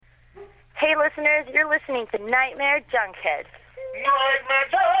Hey, listeners, you're listening to Nightmare Junkhead. Nightmare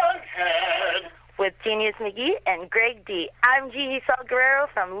Junkhead! With Genius McGee and Greg D. I'm Gigi Salguero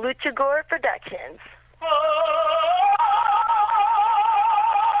from Lucha Gore Productions.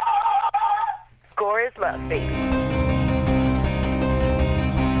 Gore is love, baby.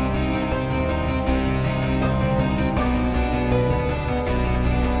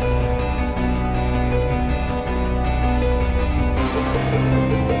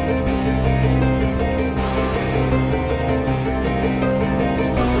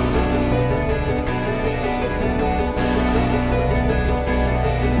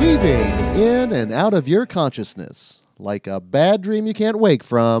 Weaving in and out of your consciousness, like a bad dream you can't wake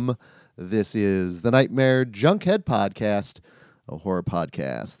from, this is the Nightmare Junkhead Podcast, a horror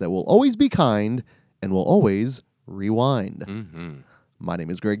podcast that will always be kind and will always rewind. Mm-hmm. My name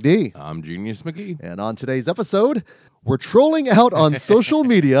is Greg D. I'm Genius McGee. And on today's episode, we're trolling out on social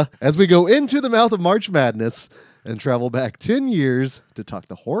media as we go into the mouth of March Madness and travel back 10 years to talk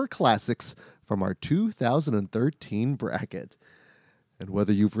the horror classics from our 2013 bracket. And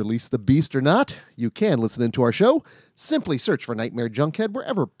whether you've released the beast or not, you can listen into our show. Simply search for Nightmare Junkhead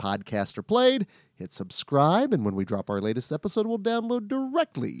wherever podcasts are played. Hit subscribe, and when we drop our latest episode, we'll download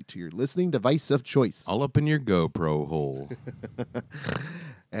directly to your listening device of choice. All up in your GoPro hole.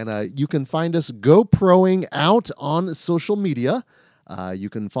 And you can find us GoProing out on social media.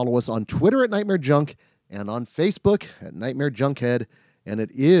 You can follow us on Twitter at Nightmare Junk and on Facebook at Nightmare Junkhead. And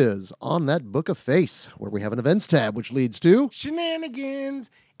it is on that Book of Face where we have an events tab, which leads to Shenanigans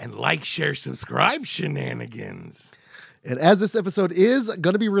and like, share, subscribe shenanigans. And as this episode is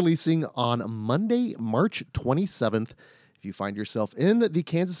going to be releasing on Monday, March 27th, if you find yourself in the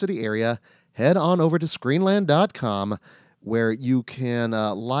Kansas City area, head on over to screenland.com where you can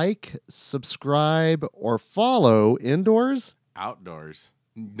like, subscribe, or follow indoors. Outdoors.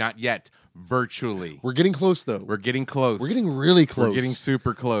 Not yet. Virtually. We're getting close, though. We're getting close. We're getting really close. We're getting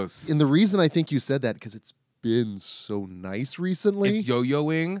super close. And the reason I think you said that, because it's been so nice recently. It's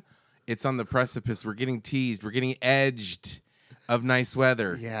yo-yoing. It's on the precipice. We're getting teased. We're getting edged of nice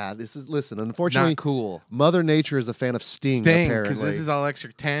weather. Yeah, listen, unfortunately, not cool. Mother Nature is a fan of Sting apparently. Because this is all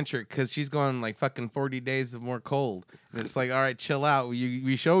extra tantric, because she's going like fucking 40 days of more cold. And it's like, all right, chill out.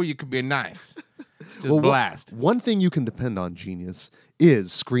 We show you could be nice. Just blast. One thing you can depend on, Genius, is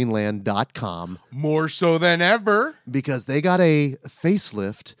Screenland.com. More so than ever. Because they got a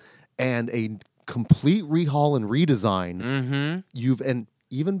facelift and a complete rehaul and redesign. Mm-hmm. And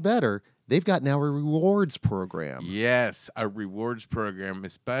even better, they've got now a rewards program. Yes, a rewards program,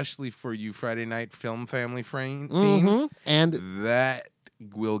 especially for you Friday night film family fiends. And that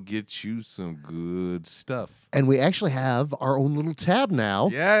will get you some good stuff. And we actually have our own little tab now.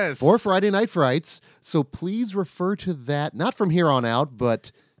 Yes. For Friday Night Frights. So please refer to that, not from here on out,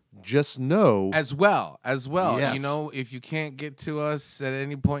 but just know. As well. Yes. You know, if you can't get to us at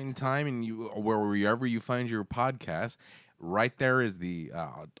any point in time and wherever you find your podcast, right there is the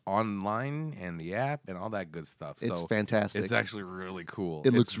online and the app and all that good stuff. It's so fantastic. It's actually really cool.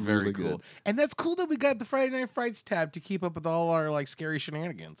 It looks very really cool. good. And that's cool that we got the Friday Night Frights tab to keep up with all our like scary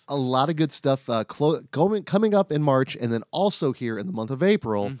shenanigans. A lot of good stuff coming up in March, and then also here in the month of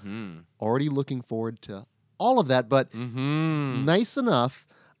April. Mm-hmm. Already looking forward to all of that. But nice enough,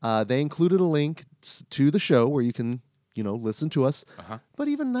 they included a link to the show where you can, listen to us. But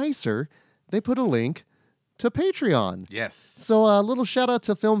even nicer, they put a link to Patreon. Yes. So a little shout out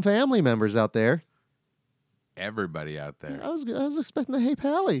to Film Family members out there. Everybody out there. I was expecting a hey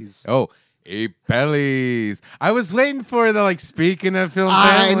pallies. Oh, hey pallies. I was waiting for the speaking of Film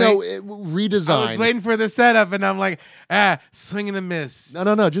I Family. know, redesign. I was waiting for the setup and I'm like, swing and a miss.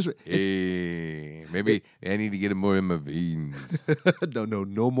 No, just maybe I need to get it more in my veins.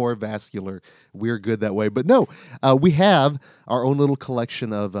 no more vascular. We're good that way. But no, we have our own little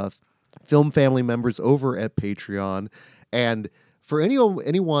collection of Film Family members over at Patreon. And for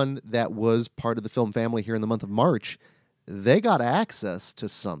anyone that was part of the Film Family here in the month of March, they got access to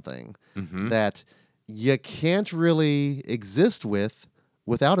something that you can't really exist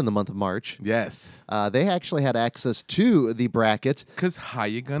without in the month of March. Yes. They actually had access to the bracket. Because how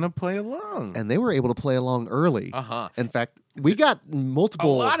you going to play along? And they were able to play along early. In fact, we got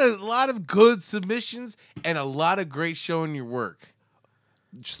multiple... A lot of good submissions and a lot of great showing your work.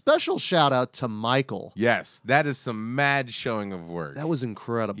 Special shout out to Michael. Yes, that is some mad showing of work. That was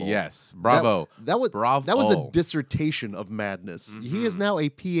incredible. Yes, bravo. That was Bravo. a dissertation of madness. He is now a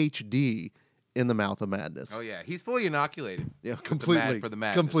PhD in the mouth of madness. Oh yeah, he's fully inoculated. Yeah, completely For the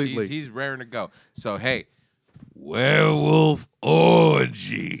madness. Completely. He's raring to go. So hey, werewolf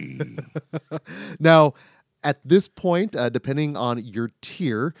orgy. Now, At this point, depending on your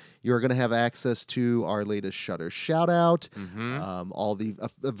tier, you're going to have access to our latest Shudder shout out, all the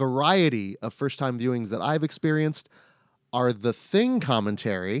a variety of first time viewings that I've experienced, are The Thing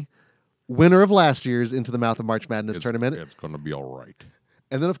commentary, winner of last year's Into the Mouth of March Madness tournament. It's going to be all right.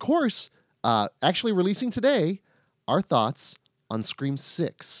 And then, of course, actually releasing today, our thoughts on Scream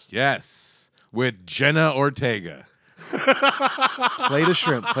 6. Yes, with Jenna Ortega. Play to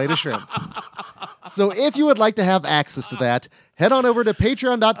shrimp. So if you would like to have access to that, head on over to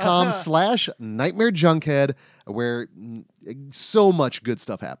patreon.com/nightmarejunkhead, where so much good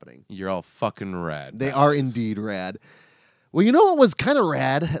stuff happening. You're all fucking rad. They are indeed rad. Well, you know what was kind of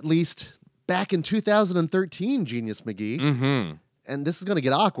rad, at least back in 2013, Genius McGee? Mm-hmm. And this is going to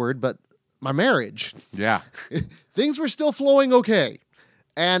get awkward, but my marriage. Yeah. Things were still flowing okay.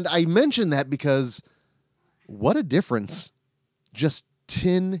 And I mention that because what a difference just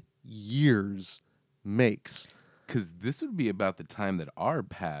 10 years makes. Because this would be about the time that our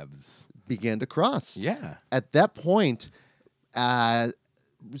paths began to cross. Yeah. At that point,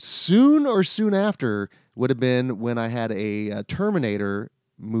 soon after would have been when I had a Terminator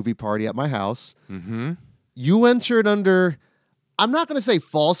movie party at my house. Mm-hmm. You entered under, I'm not going to say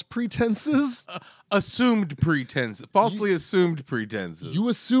false pretenses. Assumed pretenses. Falsely assumed pretenses. You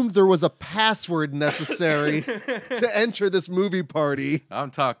assumed there was a password necessary to enter this movie party. I'm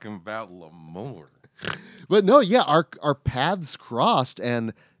talking about L'Amour. But no, yeah, our paths crossed,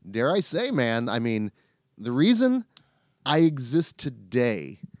 and dare I say, man, I mean, the reason I exist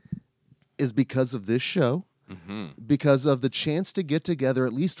today is because of this show, because of the chance to get together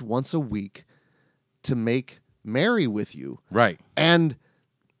at least once a week to make merry with you. Right. And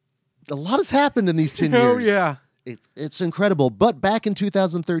a lot has happened in these 10 years. Oh, yeah. It's incredible. But back in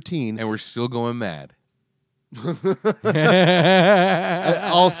 2013... And we're still going mad.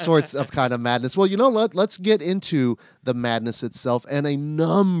 all sorts of kind of madness. Well, you know, let's get into the madness itself and a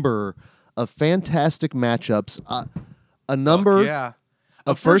number of fantastic matchups. A number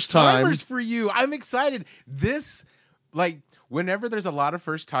of first timers for you. I'm excited. This, like, whenever there's a lot of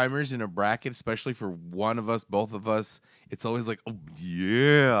first timers in a bracket, especially for one of us, both of us, it's always like, oh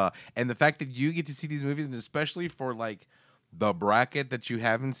yeah. And the fact that you get to see these movies, and especially for like the bracket that you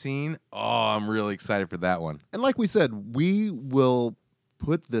haven't seen, I'm really excited for that one. And like we said, we will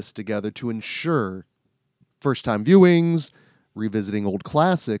put this together to ensure first-time viewings, revisiting old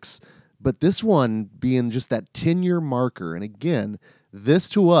classics, but this one being just that 10-year marker. And again, this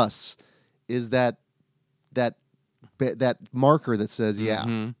to us is that marker that says,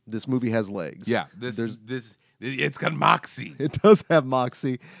 this movie has legs. Yeah, it's got moxie. It does have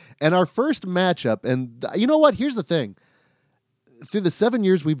moxie. And our first matchup, and you know what? Here's the thing. Through the 7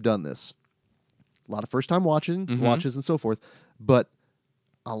 years we've done this, a lot of first-time watches and so forth, but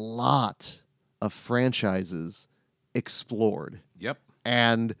a lot of franchises explored. Yep.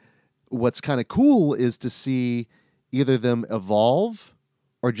 And what's kind of cool is to see either them evolve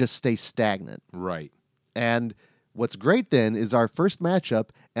or just stay stagnant. Right. And what's great then is our first matchup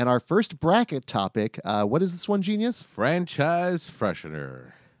and our first bracket topic. What is this one, Genius? Franchise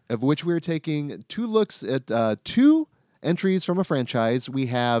freshener. Of which we're taking two looks at two entries from a franchise. We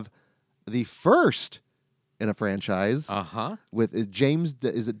have the first in a franchise with James,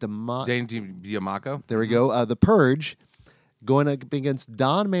 is it D'Amaco? There we go. The Purge going up against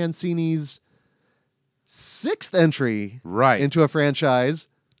Don Mancini's sixth entry into a franchise,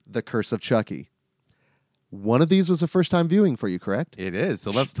 The Curse of Chucky. One of these was a first-time viewing for you, correct? It is.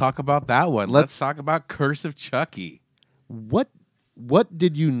 So let's talk about that one. Let's talk about Curse of Chucky. What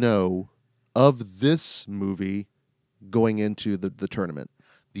did you know of this movie going into the tournament?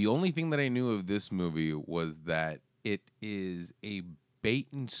 The only thing that I knew of this movie was that it is a bait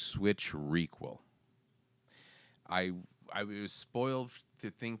and switch requel. I was spoiled to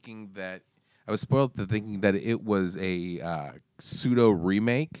thinking that it was a pseudo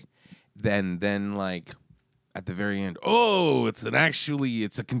remake. Then like at the very end,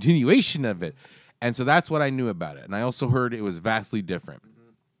 it's a continuation of it. And so that's what I knew about it. And I also heard it was vastly different.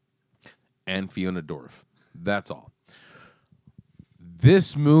 And Fiona Dorff. That's all.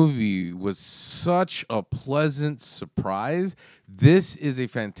 This movie was such a pleasant surprise. This is a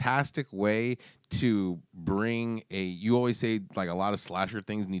fantastic way to bring you always say like a lot of slasher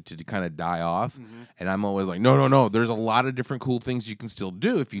things need to kind of die off. And I'm always like, no. There's a lot of different cool things you can still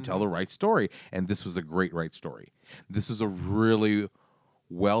do if you tell the right story. And this was a great right story. This was a really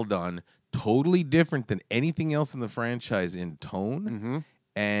well done, totally different than anything else in the franchise in tone.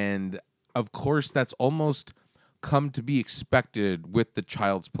 And of course, that's almost come to be expected with the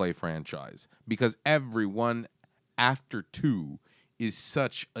Child's Play franchise because everyone after 2 is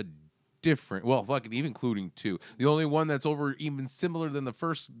such a different. Well, fucking even including 2. The only one that's over even similar than the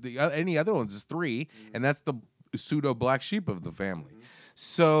first, any other ones is 3, and that's the pseudo black sheep of the family.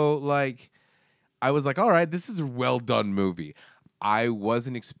 So like, I was like, all right, this is a well done movie. I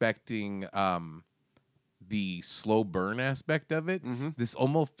wasn't expecting the slow burn aspect of it. This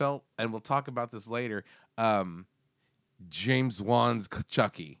almost felt, and we'll talk about this later, James Wan's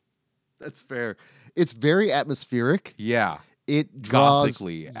Chucky. That's fair. It's very atmospheric. Yeah. It draws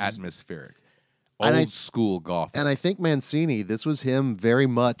Gothically atmospheric. And Old school Gothic. And I think Mancini, this was him very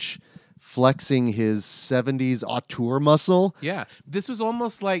much flexing his 70s auteur muscle. Yeah. This was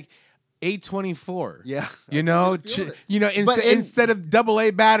almost like A24. Yeah. You know, instead of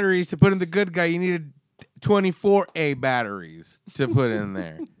AA batteries to put in the good guy, you needed 24A batteries to put in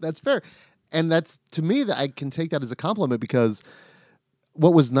there. That's fair. And that's, to me, that I can take that as a compliment, because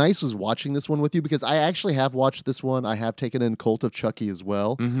what was nice was watching this one with you, because I actually have watched this one. I have taken in Cult of Chucky as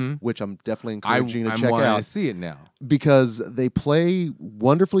well, which I'm definitely encouraging to check out. I'm wanting to see it now. Because they play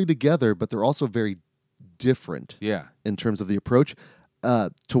wonderfully together, but they're also very different in terms of the approach.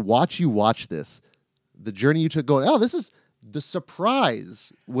 To watch you watch this, the journey you took going, this is... The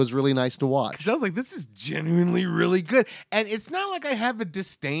surprise was really nice to watch. 'Cause I was like, this is genuinely really good. And it's not like I have a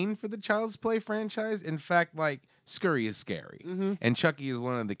disdain for the Child's Play franchise. In fact, like, Scurry is scary. And Chucky is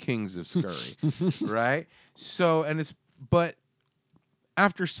one of the kings of Scurry. Right? So, but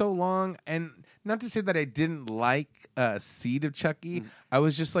after so long, and not to say that I didn't like Seed of Chucky, I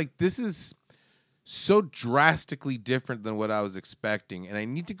was just like, this is so drastically different than what I was expecting. And I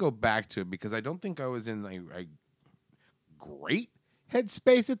need to go back to it, because I don't think I was in a great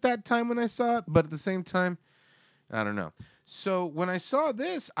headspace at that time when I saw it, but at the same time, I don't know. So when I saw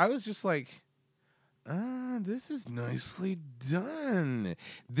this, I was just like, this is nicely done.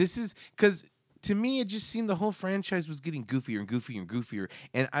 This is, because to me, it just seemed the whole franchise was getting goofier and goofier and goofier.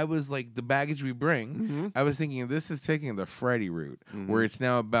 And I was like, the baggage we bring, I was thinking, this is taking the Freddy route, where it's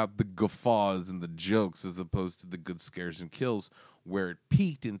now about the guffaws and the jokes as opposed to the good scares and kills, where it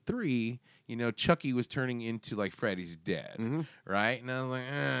peaked in 3. You know, Chucky was turning into like Freddy's dead, right? And I was like,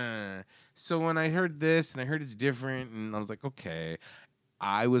 So when I heard this, and I heard it's different, and I was like, okay.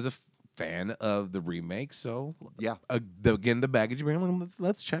 I was a fan of the remake, so yeah. Again, the baggage,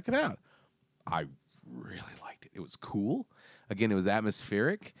 let's check it out. I really liked it. It was cool. Again, it was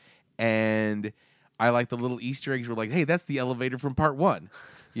atmospheric, and I like the little Easter eggs. Were like, hey, that's the elevator from part 1.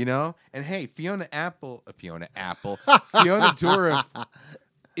 You know, and hey, Fiona Dourif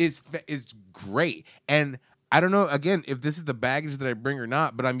is great. And I don't know, again, if this is the baggage that I bring or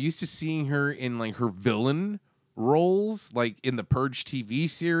not, but I'm used to seeing her in like her villain roles, like in the Purge TV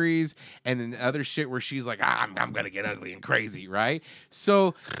series and in other shit where she's like, I'm gonna get ugly and crazy, right?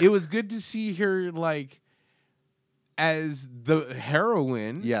 So it was good to see her like as the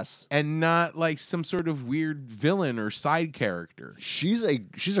heroine, yes, and not like some sort of weird villain or side character. She's a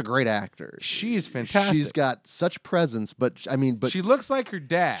great actor. She is fantastic. She's got such presence, but she looks like her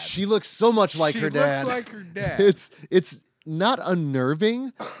dad. She looks so much like her dad. She looks like her dad. It's not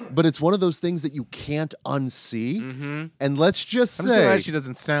unnerving, but it's one of those things that you can't unsee. And let's just say, I'm so glad she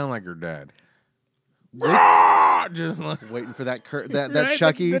doesn't sound like her dad. Waiting for that that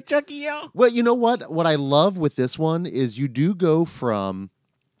Chucky. The Chucky yell. Well, you know what? What I love with this one is you do go from,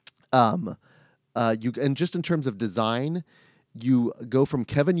 and just in terms of design, you go from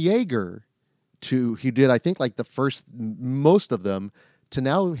Kevin Yeager to, he did, I think, like the first, most of them, to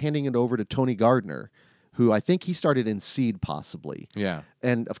now handing it over to Tony Gardner, who I think he started in Seed possibly. Yeah.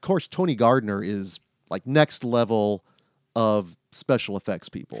 And of course, Tony Gardner is like next level of special effects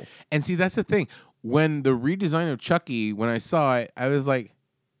people. And see, that's the thing. When the redesign of Chucky, when I saw it, I was like,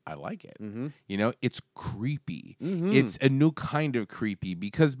 I like it. You know, it's creepy. It's a new kind of creepy,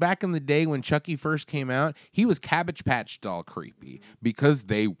 because back in the day when Chucky first came out, he was Cabbage Patch Doll creepy because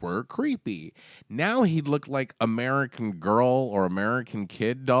they were creepy. Now he looked like American Girl or American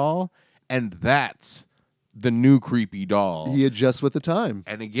Kid doll, and that's the new creepy doll. He adjusts with the time.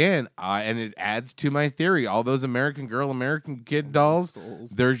 And again, and it adds to my theory. All those American Girl, American Kid dolls,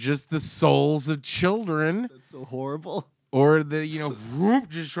 they're just the souls of children. That's so horrible. Or the, whoop,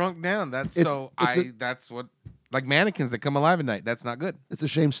 just shrunk down. That's what, like mannequins that come alive at night. That's not good. It's a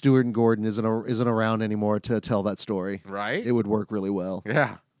shame Stewart and Gordon isn't around anymore to tell that story. Right? It would work really well.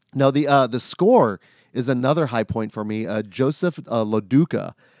 Yeah. No, the score is another high point for me. Joseph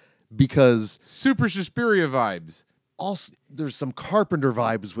Loduca, because super Suspiria vibes. Also, there's some Carpenter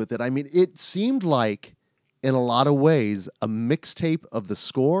vibes with it. I mean, it seemed like, in a lot of ways, a mixtape of the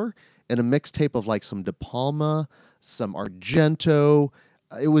score and a mixtape of like some De Palma, some Argento.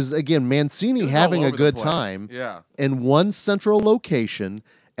 It was, again, Mancini having a good time in in one central location,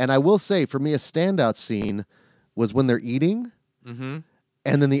 And I will say, for me, a standout scene was when they're eating, and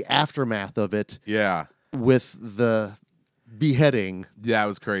then the aftermath of it Yeah. with the beheading. Yeah, it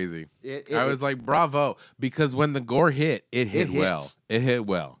was crazy. I was like, bravo. Because when the gore hit, it hit well. It hit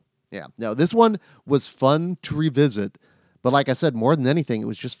well. Yeah. No, this one was fun to revisit. But like I said, more than anything, it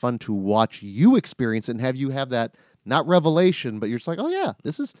was just fun to watch you experience it and have you have that, not revelation, but you're just like, oh, yeah,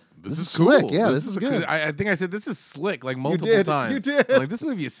 this is cool. slick. Yeah, this is good. I think I said this is slick like multiple times. You did. I'm like, this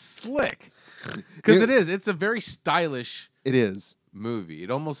movie is slick. Because it is. It's a very stylish movie. It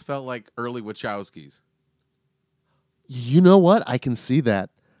almost felt like early Wachowskis. You know what? I can see that.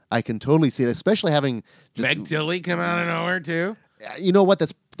 I can totally see it, especially having just... Meg Tilly come out of nowhere, too. You know what?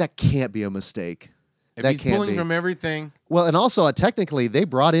 That can't be a mistake. If he's pulling from everything. Well, and also, technically, they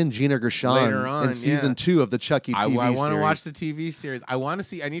brought in Gina Gershon later on, in season 2 of the Chucky TV series. I want to watch the TV series. I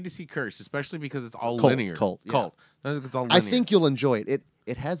need to see Curse, especially because it's all linear. Cult. It's all linear. I think you'll enjoy it.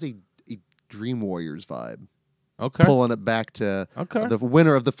 It has a Dream Warriors vibe. Okay. Pulling it back to the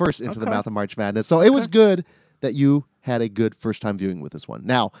winner of the first Into the Mouth of March Madness. So it was good that you had a good first-time viewing with this one.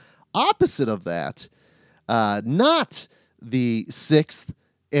 Now, opposite of that, not the sixth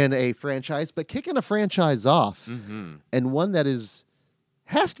in a franchise, but kicking a franchise off, and one that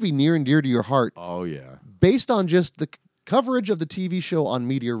has to be near and dear to your heart. Oh, yeah. Based on just the coverage of the TV show on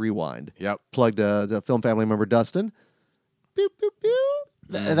Media Rewind. Yep. Plugged the film family member, Dustin. Pew, pew, pew.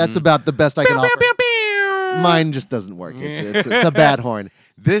 That's about the best I can offer. Mine just doesn't work. It's a bad horn.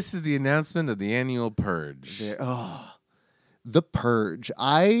 This is the announcement of the annual Purge. The Purge.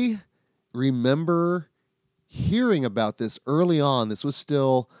 I remember hearing about this early on. This was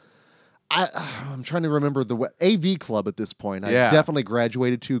still, I'm trying to remember the AV Club at this point. I definitely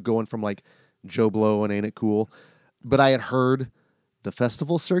graduated to going from like Joe Blow and Ain't It Cool. But I had heard the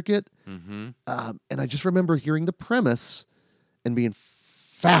festival circuit. And I just remember hearing the premise and being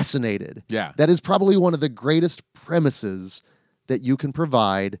fascinated. Yeah. That is probably one of the greatest premises that you can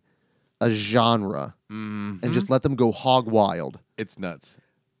provide a genre and just let them go hog wild. It's nuts.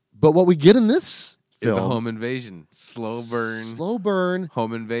 But what we get in this film, it's a home invasion. Slow burn.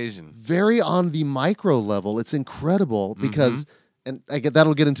 Home invasion. Very on the micro level. It's incredible because, and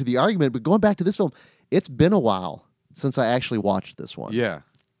that'll get into the argument, but going back to this film, it's been a while since I actually watched this one. Yeah.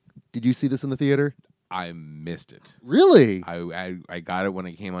 Did you see this in the theater? I missed it. Really? I got it when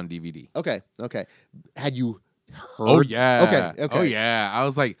it came on DVD. Okay. Had you heard? Oh, yeah. Okay. Oh, yeah. I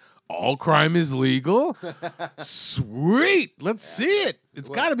was like, all crime is legal? Sweet. Let's see it. It's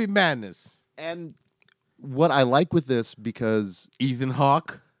got to be madness. And what I like with this, because Ethan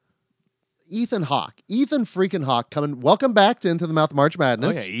Hawke freaking Hawke coming. Welcome back to Into the Mouth of March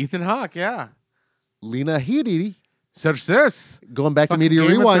Madness. Oh, yeah. Ethan Hawke, yeah. Lena Headey. Success. Going back to Fucking Media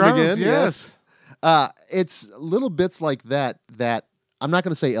Game of Rewind Thrones, again. Yes. It's little bits like that I'm not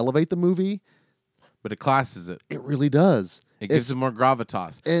going to say elevate the movie, but it classes it. It really does. It gives it more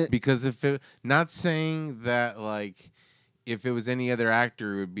gravitas. Because not saying that like if it was any other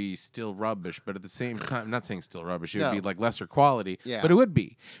actor, it would be still rubbish. But at the same time, I'm not saying still rubbish. It would be like lesser quality. Yeah. But it would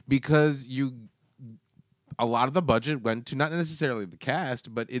be because a lot of the budget went to not necessarily the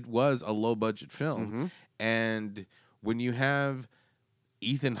cast, but it was a low budget film. And when you have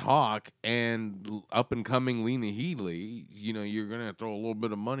Ethan Hawke and up and coming Lena Headey, you're gonna throw a little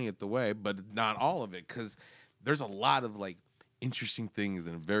bit of money at the way, but not all of it, because there's a lot of like interesting things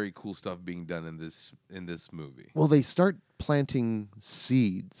and very cool stuff being done in this movie. Well, they start planting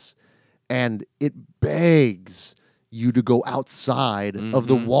seeds, and it begs you to go outside of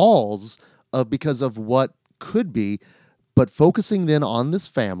the walls because of what could be, but focusing then on this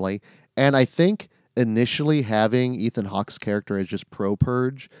family. And I think initially having Ethan Hawke's character as just pro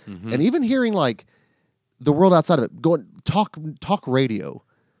Purge, and even hearing like the world outside of it, going talk radio.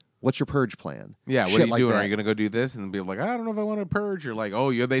 What's your Purge plan? Yeah, what are you doing? Are you going to go do this? And be like, I don't know if I want to purge. You're like, oh,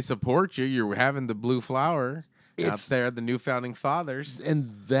 yeah, they support you. You're having the blue flower out there, the new founding fathers.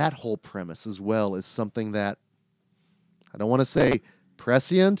 And that whole premise as well is something that I don't want to say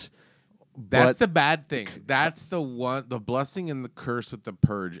prescient. That's the bad thing. That's the blessing and the curse with the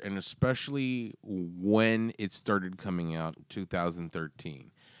Purge, and especially when it started coming out in 2013,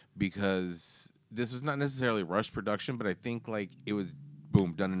 because this was not necessarily rush production, but I think like it was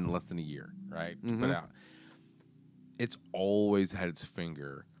done in less than a year, right? To put out. It's always had its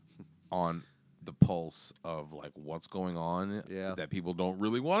finger on the pulse of like what's going on that people don't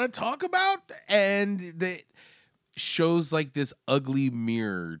really want to talk about, and that shows like this ugly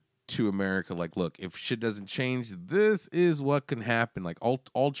mirror to America. Like, look, if shit doesn't change, this is what can happen. Like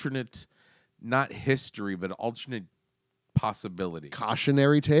alternate, not history, but alternate possibility.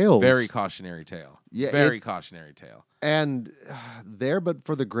 Cautionary tales. Very cautionary tale. Yeah, Very cautionary tale. And there, but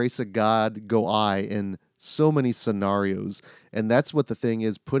for the grace of God, go I in so many scenarios. And that's what the thing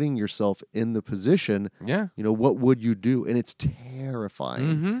is, putting yourself in the position. Yeah. You know, what would you do? And it's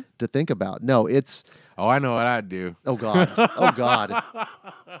terrifying to think about. No, it's... Oh, I know what I'd do. Oh, God. Oh, God.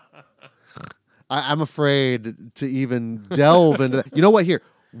 I'm afraid to even delve into that. You know what? Here,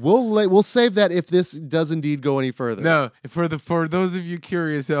 we'll save that if this does indeed go any further. No, for those of you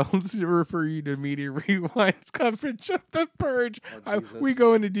curious, I'll refer you to Media Rewind's coverage of The Purge. We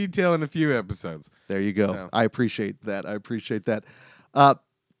go into detail in a few episodes. There you go. So. I appreciate that.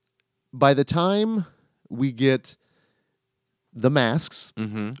 By the time we get the masks,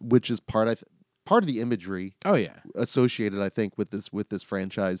 which is part of the imagery. Oh yeah, associated, I think, with this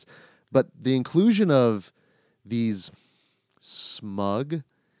franchise, but the inclusion of these smug.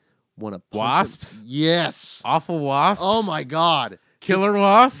 Wasps? Yes. Awful wasps? Oh my God. Killer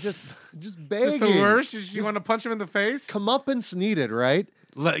wasps? Just begging. Just the worst? You want to punch him in the face? Comeuppance needed, right?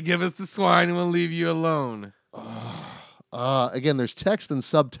 Give us the swine and we'll leave you alone. Again, there's text and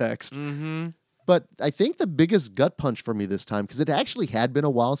subtext. But I think the biggest gut punch for me this time, because it actually had been a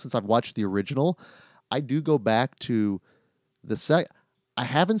while since I've watched the original, I do go back to I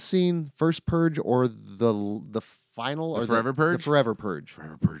haven't seen First Purge or the final or Forever Purge? The Forever Purge.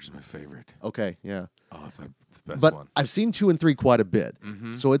 Forever Purge is my favorite. Okay, yeah. Oh, it's the best but one. I've seen 2 and 3 quite a bit.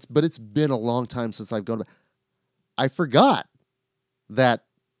 So it's been a long time since I've gone back. I forgot that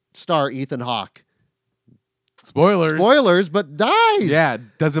star Ethan Hawke. Spoilers, but dies. Yeah,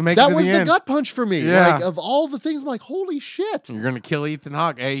 doesn't make it that to was the the end. gut punch for me. Yeah. Like, of all the things, I'm like, holy shit. You're gonna kill Ethan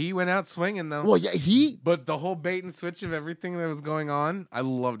Hawke. Hey, he went out swinging though. Well, yeah, But the whole bait and switch of everything that was going on, I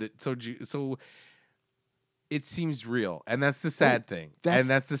loved it. So it seems real, and that's the sad thing, and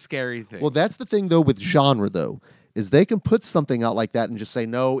that's the scary thing. Well, that's the thing though with genre though, is they can put something out like that and just say,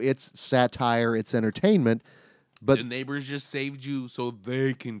 no, it's satire, it's entertainment. But the neighbors just saved you so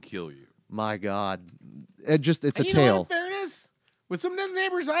they can kill you. My God, it's a you tale. Know, in fairness, with some of the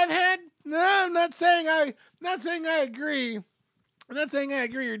neighbors I've had, no, I'm not saying I agree. I'm not saying I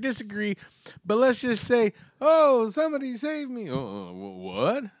agree or disagree, but let's just say, oh, somebody saved me.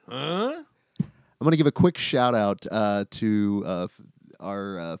 What? Huh? I'm going to give a quick shout out to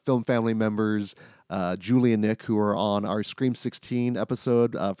our film family members, Julie and Nick, who are on our Scream 16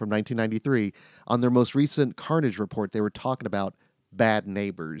 episode from 1993. On their most recent Carnage report, they were talking about bad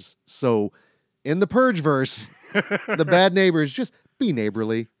neighbors. So in the Purge verse, the bad neighbors, just be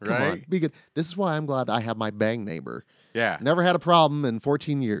neighborly. Come on, be good. This is why I'm glad I have my bang neighbor. Yeah. Never had a problem in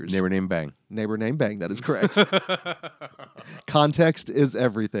 14 years. Neighbor named Bang. Neighbor named Bang. That is correct. Context is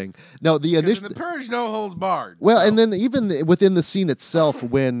everything. No, the initial the Purge no holds barred. Well, and then even within the scene itself,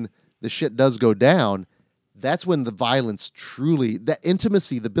 when the shit does go down, that's when the violence truly, the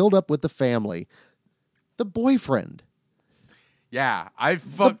intimacy, the build up with the family, the boyfriend. Yeah,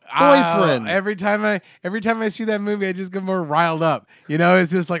 boyfriend. Every time I see that movie, I just get more riled up. You know,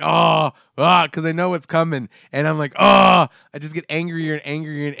 it's just like because I know what's coming, and I'm like, I just get angrier and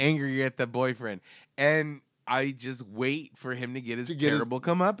angrier and angrier at the boyfriend, and I just wait for him to get his terrible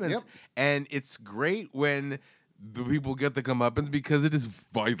comeuppance. Yep. And it's great when the people get the comeuppance because it is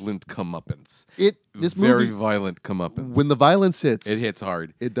violent comeuppance. This very movie, violent comeuppance. When the violence hits, it hits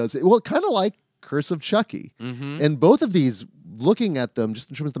hard. It does. Well, kind of like Curse of Chucky. And both of these, looking at them just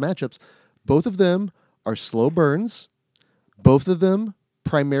in terms of the matchups, both of them are slow burns. Both of them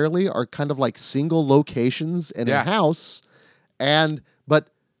primarily are kind of like single locations in a house, but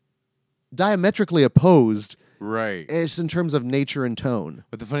diametrically opposed. Right. It's in terms of nature and tone.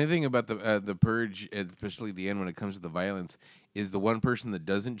 But the funny thing about the Purge, especially the end when it comes to the violence, is the one person that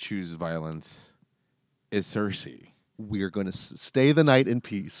doesn't choose violence is Cersei. We are going to stay the night in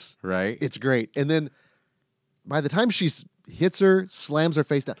peace. Right. It's great. And then by the time she hits her, slams her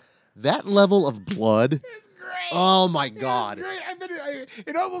face down, that level of blood. It's great. Oh, my God. It's great.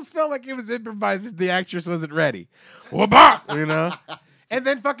 It almost felt like it was improvised. The actress wasn't ready. Wha-bah! You know? And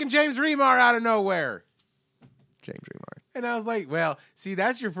then fucking James Remar out of nowhere. James Remar. And I was like, well, see,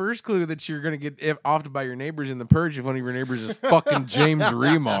 that's your first clue that you're going to get offed by your neighbors in the Purge if one of your neighbors is fucking James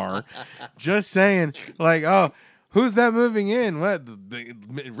Remar. Just saying. Like, oh, who's that moving in? What?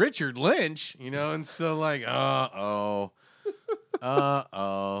 Richard Lynch, you know? And so like, uh-oh.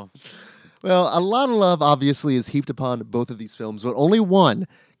 Well, a lot of love obviously is heaped upon both of these films, but only one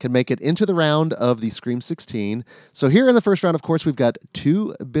can make it into the round of the Scream 16. So here in the first round, of course, we've got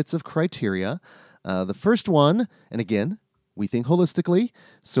 2 bits of criteria. The first one, and again, we think holistically,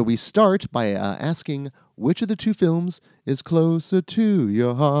 so we start by asking which of the 2 films is closer to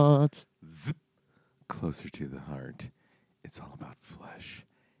your heart. Zip. Closer to the heart. it's all about flesh,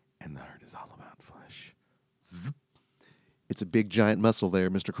 and the hurt is all about flesh. It's a big giant muscle there,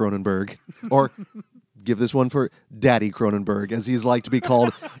 Mr. Cronenberg. Or give this one for Daddy Cronenberg, as he's like to be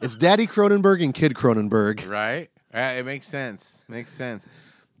called. It's Daddy Cronenberg and Kid Cronenberg. Right? It makes sense. Makes sense.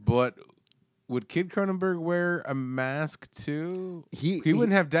 But would Kid Cronenberg wear a mask too? He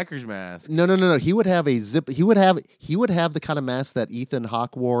wouldn't have Decker's mask. No. He would have a zip. He would have the kind of mask that Ethan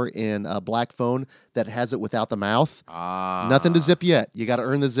Hawke wore in Black Phone that has it without the mouth. Nothing to zip yet. You got to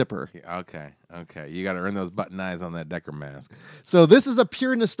earn the zipper. Okay. You got to earn those button eyes on that Decker mask. So this is a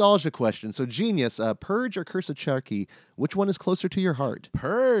pure nostalgia question. So Genius, Purge or Curse of Chucky, which one is closer to your heart?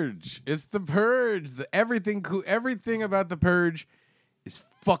 Purge. It's the Purge. Everything cool. Everything about the Purge is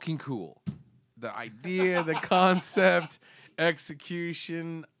fucking cool. The idea, the concept,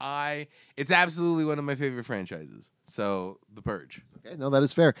 execution, it's absolutely one of my favorite franchises. So, The Purge. Okay, no, that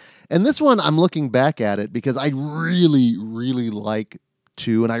is fair. And this one, I'm looking back at it because I really, really like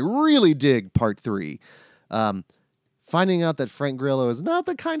 2, and I really dig Part 3. Finding out that Frank Grillo is not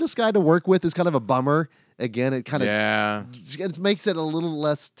the kindest guy to work with is kind of a bummer. Again, it kind of it makes it a little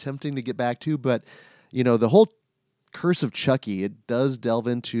less tempting to get back to, but, the whole Curse of Chucky, it does delve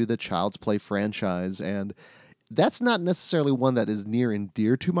into the Child's Play franchise, and that's not necessarily one that is near and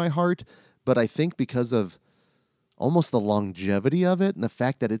dear to my heart, but I think because of almost the longevity of it and the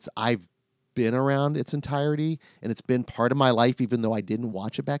fact that I've been around its entirety and it's been part of my life even though I didn't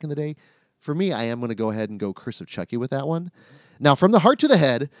watch it back in the day, for me, I am going to go ahead and go Curse of Chucky with that one. Now, from the heart to the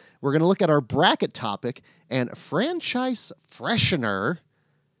head, we're going to look at our bracket topic and franchise freshener.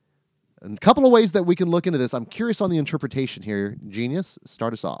 And a couple of ways that we can look into this. I'm curious on the interpretation here. Genius,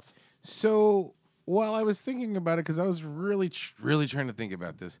 start us off. So while I was thinking about it, because I was really, really trying to think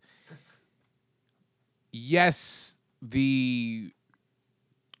about this. Yes, the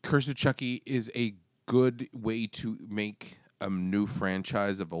Curse of Chucky is a good way to make a new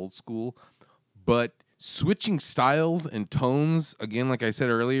franchise of old school, but switching styles and tones, again, like I said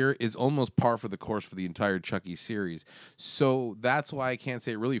earlier, is almost par for the course for the entire Chucky series. So that's why I can't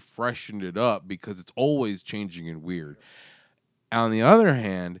say it really freshened it up, because it's always changing and weird. On the other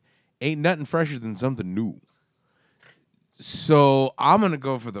hand, ain't nothing fresher than something new. So I'm going to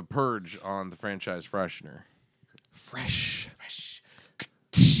go for the Purge on the franchise freshener. Fresh.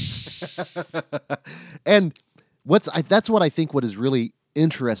 And that's what I think what is really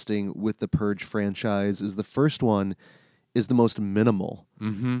interesting with the Purge franchise is the first one is the most minimal,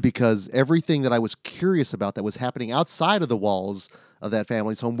 because everything that I was curious about that was happening outside of the walls of that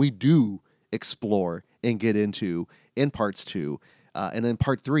family's home, we do explore and get into in parts 2. And in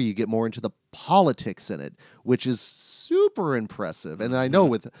part 3, you get more into the politics in it, which is super impressive. And I know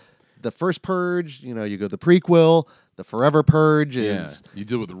with the first Purge, you go the prequel, the Forever Purge is... you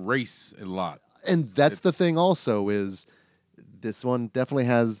deal with race a lot. And that's the thing also is... This one definitely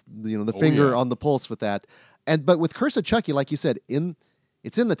has the finger on the pulse with that. But with Curse of Chucky, like you said,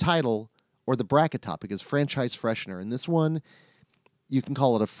 it's in the title, or the bracket topic is franchise freshener. And this one, you can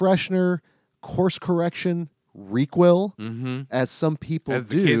call it a freshener, course correction, requel, as some people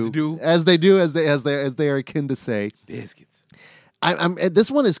the kids do, as they are akin to say. Biscuits. This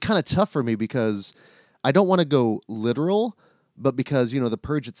one is kind of tough for me because I don't want to go literal, but because the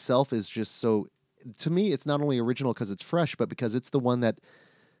Purge itself is just so. To me, it's not only original because it's fresh, but because it's the one that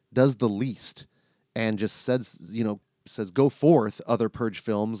does the least and just says go forth, other Purge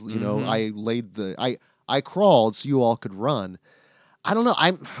films. I crawled so you all could run. I don't know.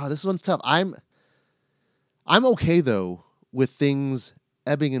 This one's tough. I'm okay though with things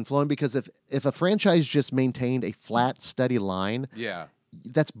ebbing and flowing, because if a franchise just maintained a flat, steady line,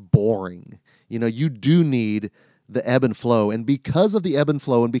 that's boring. You do need the ebb and flow, and because of the ebb and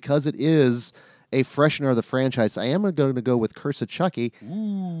flow, and because it is a freshener of the franchise, I am going to go with Curse of Chucky.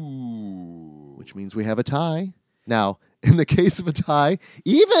 Ooh. Which means we have a tie. Now, in the case of a tie,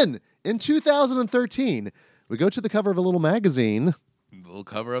 even in 2013, we go to the cover of a little magazine. The little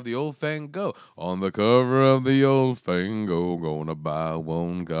cover of the old Fango. On the cover of the old Fango, gonna buy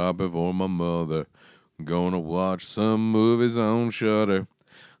one copy for my mother. Gonna watch some movies on Shudder.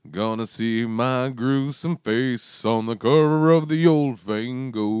 Gonna see my gruesome face on the cover of the old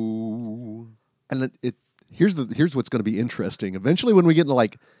Fango. And here's what's going to be interesting. Eventually, when we get into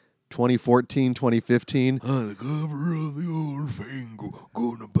like 2014, 2015, on the cover of the old Fango,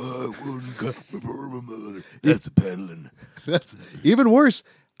 gonna buy one copy for my mother. That's a peddling. That's even worse.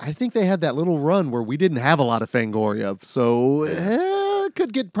 I think they had that little run where we didn't have a lot of Fangoria, so it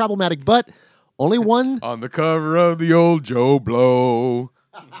could get problematic. But only one on the cover of the old Joe Blow.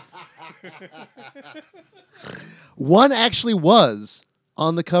 One actually was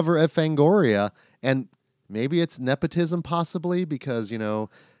on the cover of Fangoria, and maybe it's nepotism, possibly, because,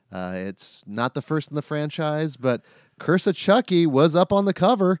 it's not the first in the franchise, but Curse of Chucky was up on the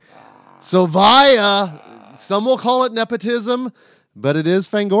cover. So some will call it nepotism, but it is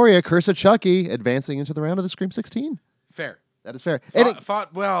Fangoria, Curse of Chucky, advancing into the round of the Scream 16. Fair. That is fair.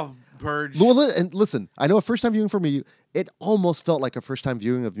 Fought well, Purge. Well, and listen, I know a first-time viewing for me, it almost felt like a first-time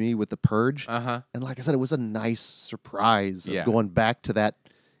viewing of me with the Purge. Uh-huh. And like I said, it was a nice surprise of Yeah. going back to that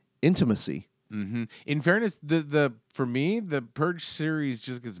intimacy. Mm-hmm. In fairness, for me, the Purge series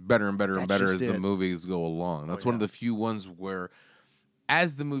just gets better and better and better as the movies go along. That's one of the few ones where,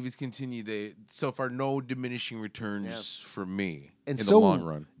 as the movies continue, so far no diminishing returns for me in the long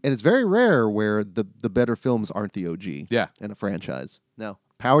run. And it's very rare where the better films aren't the OG in a franchise. Now,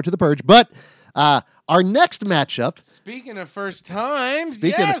 power to the Purge. But our next matchup. Speaking of first times,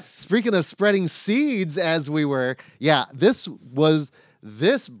 speaking of spreading seeds as we were,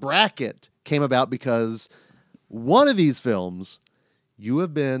 this bracket came about because one of these films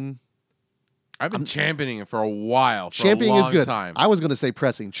I've been championing it for a while. Championing is good. Time. I was going to say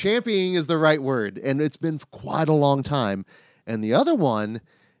pressing. Championing is the right word, and it's been quite a long time. And the other one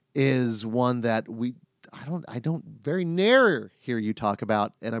is one that I don't very near hear you talk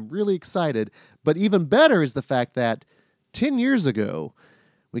about, and I'm really excited. But even better is the fact that 10 years ago,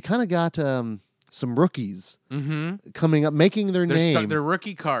 we kind of got some rookies coming up, making their name. They're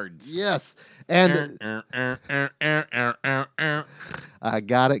rookie cards. Yes. And got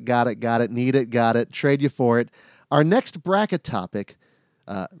it, need it, got it, trade you for it. Our next bracket topic,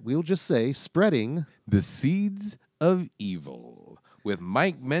 we'll just say spreading the seeds of evil with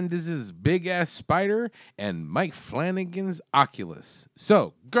Mike Mendez's big ass spider and Mike Flanagan's Oculus.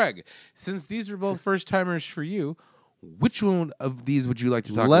 So, Greg, since these are both first timers for you, which one of these would you like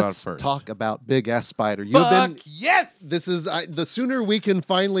to talk about first? Let's talk about Big Ass Spider. Yes! This is the sooner we can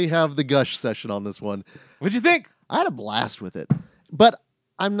finally have the gush session on this one. What'd you think? I had a blast with it, but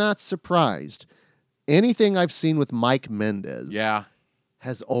I'm not surprised. Anything I've seen with Mike Mendez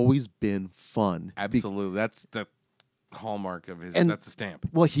has always been fun. Absolutely. That's the hallmark of his. That's the stamp.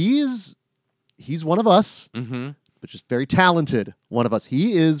 Well, he's one of us, but just very talented one of us.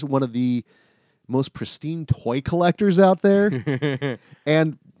 He is one of the most pristine toy collectors out there.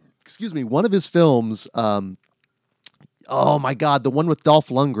 And one of his films, oh my God, the one with Dolph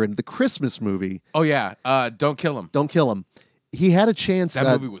Lundgren, the Christmas movie. Oh yeah, Don't Kill Him. Don't Kill Him. He had a chance.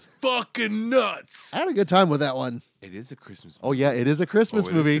 That movie was fucking nuts. I had a good time with that one. It is a Christmas movie. Oh yeah, it is a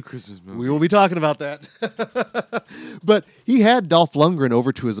Christmas movie. It is a Christmas movie. We will be talking about that. But he had Dolph Lundgren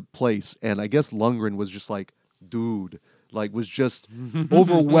over to his place, and I guess Lundgren was just like, dude, was just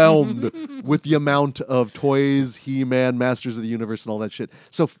overwhelmed with the amount of toys, He-Man, Masters of the Universe, and all that shit.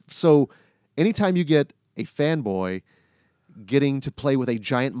 So anytime you get a fanboy getting to play with a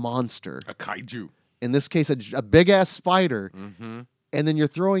giant monster, a kaiju, in this case, a big-ass spider, and then you're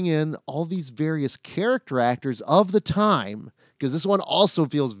throwing in all these various character actors of the time, because this one also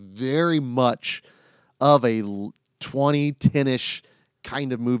feels very much of a 2010-ish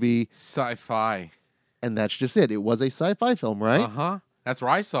kind of movie. Sci-fi. And that's just it. It was a sci-fi film, right? Uh-huh. That's where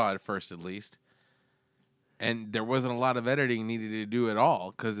I saw it first, at least. And there wasn't a lot of editing needed to do at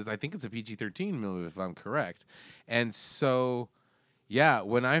all, because I think it's a PG-13 movie, if I'm correct. And so, yeah,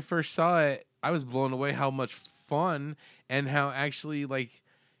 when I first saw it, I was blown away how much fun and how actually,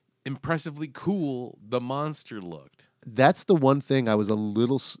 impressively cool the monster looked. That's the one thing I was a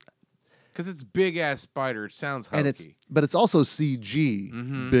little... Because it's big-ass spider. It sounds hokey. But it's also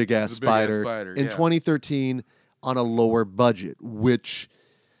CG, big-ass spider, in 2013 on a lower budget, which,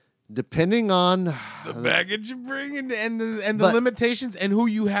 depending on... The baggage you bring and the limitations and who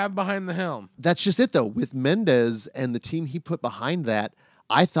you have behind the helm. That's just it, though. With Mendez and the team he put behind that,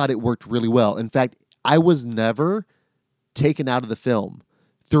 I thought it worked really well. In fact, I was never taken out of the film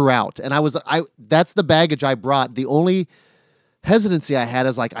throughout. And that's the baggage I brought. The only hesitancy I had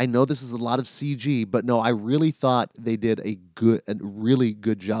is I know this is a lot of CG, but no, I really thought they did a really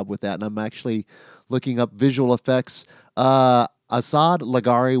good job with that. And I'm actually looking up visual effects. Assad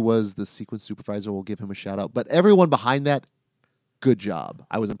Lagari was the sequence supervisor. We'll give him a shout out. But everyone behind that, good job.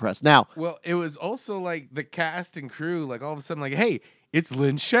 I was impressed. Now, well, it was also the cast and crew, all of a sudden, hey, it's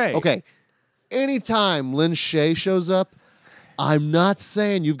Lin Shaye. Okay. Anytime Lin Shaye shows up, I'm not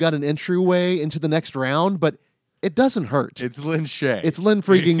saying you've got an entryway into the next round, but it doesn't hurt. It's Lin Shaye. It's Lin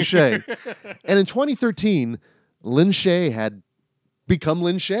freaking Shaye. And in 2013, Lin Shaye had become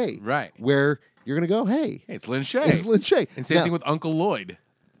Lin Shaye. Right. Where you're going to go, hey, it's Lin Shaye. It's Lin Shaye. And same thing with Uncle Lloyd.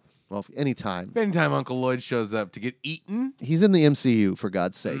 Well, anytime. Anytime Uncle Lloyd shows up to get eaten. He's in the MCU, for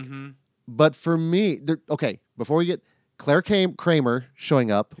God's sake. Mm-hmm. But for me, before we get Claire Kramer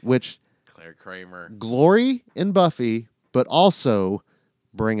showing up, which Claire Kramer. Glory in Buffy, but also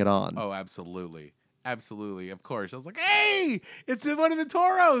Bring It On. Oh, absolutely. Absolutely. Of course. I was like, hey, it's one of the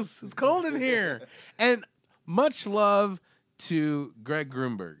Toros. It's cold in here. And much love to Greg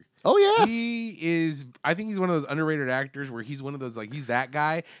Grunberg. Oh, yes. I think he's one of those underrated actors where he's one of those, like, he's that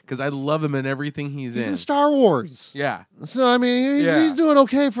guy because I love him in everything he's in. He's in Star Wars. Yeah. So, I mean, he's doing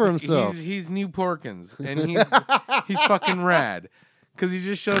okay for himself. He's New Porkins, and he's fucking rad because he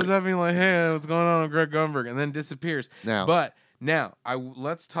just shows up and he's like, hey, what's going on with Greg Grunberg? And then disappears. But now,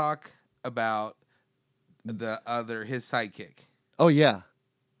 let's talk about his sidekick. Oh, yeah.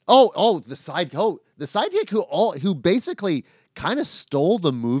 The sidekick who basically kind of stole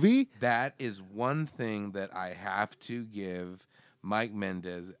the movie. That is one thing that I have to give Mike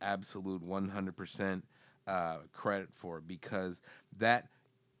Mendez absolute 100% credit for, because that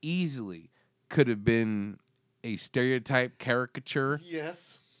easily could have been a stereotype caricature.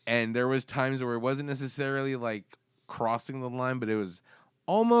 Yes. And there was times where it wasn't necessarily like crossing the line, but it was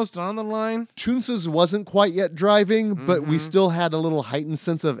almost on the line. Toonces wasn't quite yet driving, but we still had a little heightened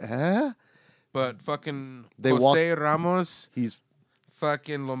sense of, But fucking Jose Ramos, he's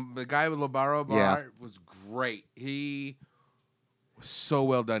fucking the guy with Lobaro Bar was great. He was so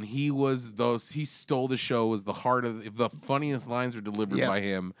well done. He stole the show. Was the heart of the funniest lines were delivered by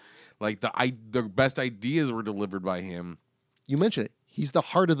him. Like the best ideas were delivered by him. You mentioned it. He's the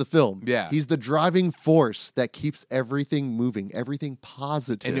heart of the film. Yeah. He's the driving force that keeps everything moving, everything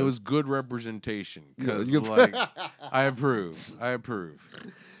positive. And it was good representation because I approve.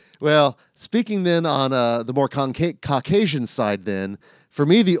 Well, speaking then on the more Caucasian side then, for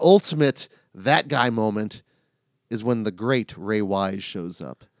me, the ultimate that guy moment is when the great Ray Wise shows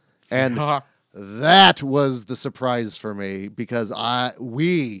up. And that was the surprise for me because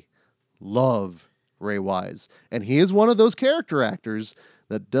we love Ray Wise. And he is one of those character actors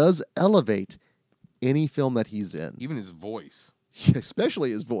that does elevate any film that he's in. Even his voice.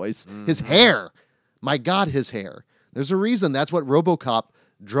 Especially his voice. His hair. My God, his hair. There's a reason that's what RoboCop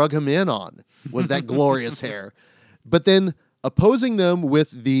drug him in on, was that glorious hair. But then opposing them with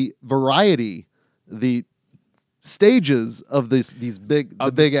the variety, the stages of these big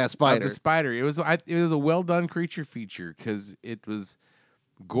ass spider. The spider. It was a well done creature feature because it was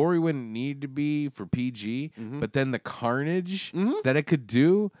gory when it needed to be for PG, but then the carnage that it could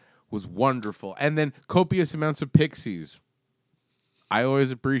do was wonderful. And then copious amounts of pixies. I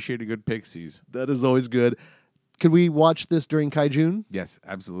always appreciate a good pixies. That is always good. Could we watch this during Kaijun? Yes,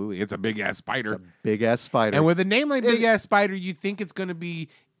 absolutely. It's a big ass spider. It's a big ass spider. And with a name like Big Ass Spider, you think it's going to be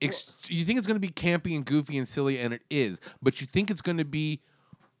campy and goofy and silly, and it is. But you think it's going to be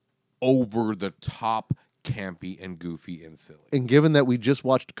over the top campy and goofy and silly. And given that we just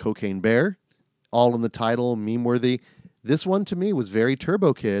watched Cocaine Bear, all in the title, meme worthy, this one to me was very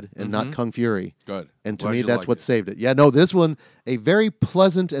Turbo Kid and not Kung Fury. Good. And to me, that's what saved it. Yeah, no, this one, a very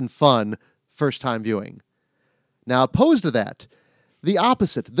pleasant and fun first time viewing. Now, opposed to that, the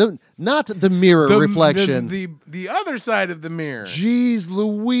opposite, not the mirror reflection. The other side of the mirror. Jeez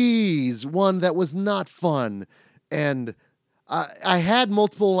Louise, one that was not fun. And I had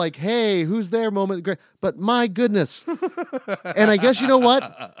multiple like, hey, who's there moment. But my goodness. And I guess you know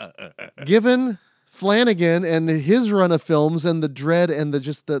what? Given Flanagan and his run of films and the dread and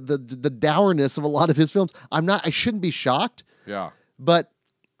the dourness of a lot of his films, I shouldn't be shocked. Yeah. But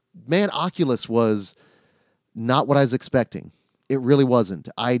man, Oculus was not what I was expecting. It really wasn't.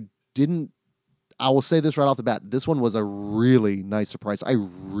 I will say this right off the bat. This one was a really nice surprise. I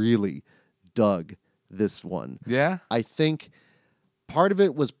really dug this one. Yeah? I think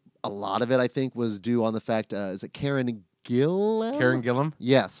a lot of it, I think, was due on the fact, is it Karen Gillan? Karen Gillan?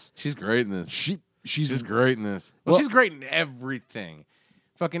 Yes. She's great in this. She's great in this. Well, she's great in everything.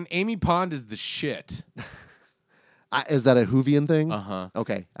 Fucking Amy Pond is the shit. Is that a Whovian thing? Uh-huh.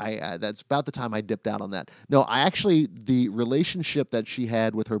 Okay. That's about the time I dipped out on that. No, the relationship that she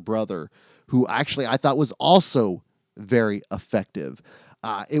had with her brother, who actually I thought was also very effective.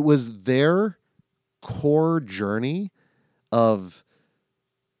 It was their core journey of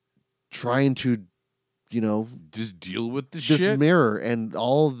trying to, just deal with this shit. mirror and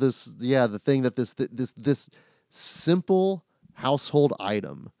all this, the thing that this simple household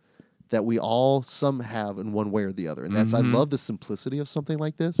item that we all some have in one way or the other. And that's, I love the simplicity of something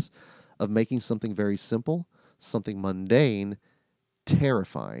like this, of making something very simple, something mundane,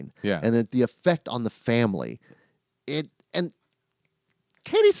 terrifying. Yeah. And then the effect on the family. And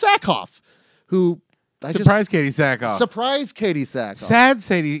Katie Sackhoff, who... Surprise Katie Sackhoff. Surprise Katie Sackhoff. Sad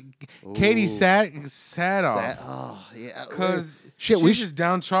Katie Sackhoff. Oh, yeah. Because she's just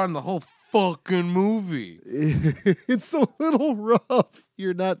downtrodden the whole fucking movie. It's a little rough.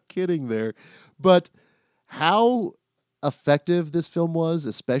 You're not kidding there. But how effective this film was,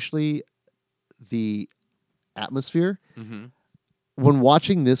 especially the atmosphere. Mm-hmm. When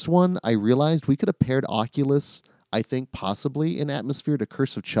watching this one, I realized we could have paired Oculus, I think, possibly in atmosphere to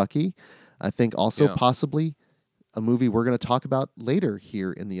Curse of Chucky. I think also possibly a movie we're going to talk about later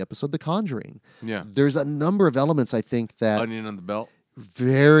here in the episode, The Conjuring. Yeah. There's a number of elements, I think, that... Onion on the belt.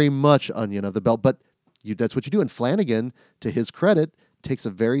 Very much onion of the belt. But that's what you do. And Flanagan, to his credit, takes a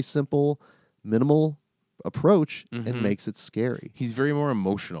very simple, minimal approach and makes it scary. He's very more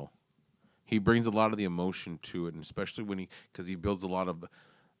emotional. He brings a lot of the emotion to it, and especially because he builds a lot of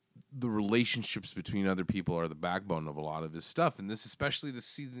the relationships between other people are the backbone of a lot of his stuff. And this, especially this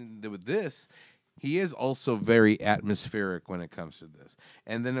season with this, he is also very atmospheric when it comes to this.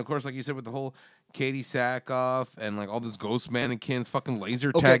 And then, of course, like you said, with the whole Katie Sackhoff and like all this ghost mannequins, fucking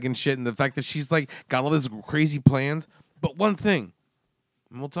laser tag and shit, and the fact that she's like got all these crazy plans. But one thing,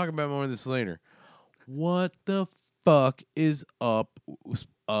 and we'll talk about more of this later. What the fuck is up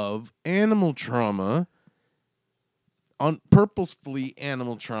of animal trauma? On purposefully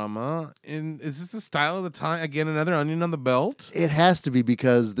animal trauma, and is this the style of the time? Again, another onion on the belt. It has to be,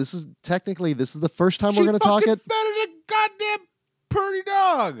 because this is the first time we're going to talk it. She fucking fed a goddamn pretty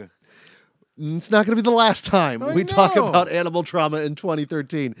dog. It's not going to be the last time we talk know. about animal trauma in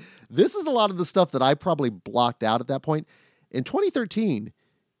 2013. This is a lot of the stuff that I probably blocked out at that point. In 2013,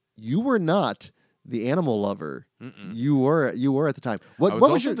 you were not the animal lover. Mm-mm. You were at the time. I was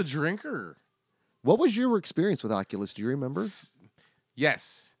also the drinker. What was your experience with Oculus? Do you remember?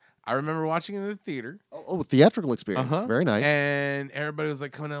 Yes. I remember watching it in the theater. Oh, theatrical experience. Very nice. And everybody was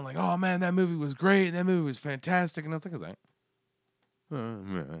like coming out like, oh man, that movie was great. That movie was fantastic. And I was like, I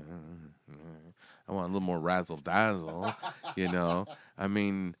want a little more razzle dazzle, you know. I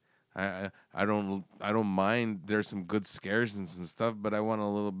mean, I don't mind. There's some good scares and some stuff, but I want a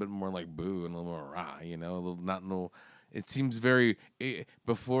little bit more like boo and a little more rah, you know, a little It seems very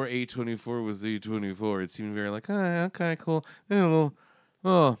before A24 was A24. It seemed very like, okay, cool. I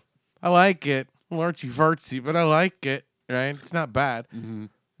like it. A little artsy fartsy, but I like it. Right? It's not bad. Mm-hmm.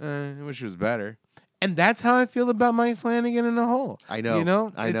 I wish it was better. And that's how I feel about Mike Flanagan in a whole. I know. You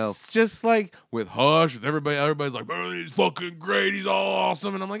know? I know. It's just like with Hush, with everybody's like, oh, he's fucking great. He's all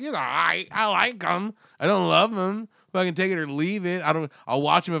awesome. And I'm like, he's all right. I like him. I don't love him, but I can take it or leave it. I'll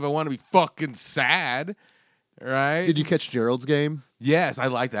watch him if I want to be fucking sad. Right? Did you catch Gerald's Game? Yes, I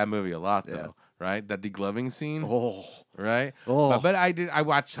like that movie a lot, though. Right? That degloving scene. Oh. Right? Oh. But I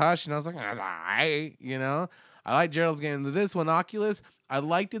watched Hush, and I was like, that's all right, you know? I like Gerald's Game. This one, Oculus, I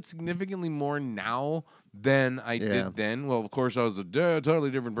liked it significantly more now than I did then. Well, of course, I was a totally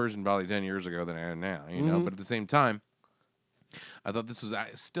different person probably 10 years ago than I am now, you know? But at the same time, I thought this was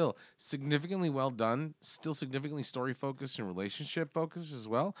still significantly well done, still significantly story-focused and relationship-focused as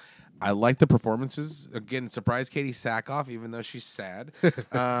well. I like the performances. Again, surprised Katie Sackhoff, even though she's sad.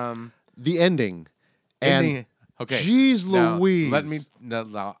 The ending. And okay. Jeez now, Louise.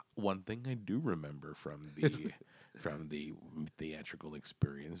 Now, one thing I do remember from the theatrical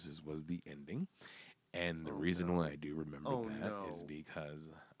experiences was the ending. And the reason why I do remember is because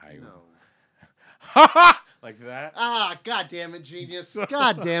I... like that. Ah, God damn it, genius.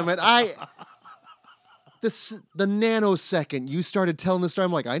 God damn it. The nanosecond you started telling the story,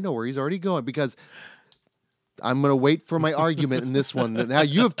 I'm like, I know where he's already going, because I'm going to wait for my argument in this one. Now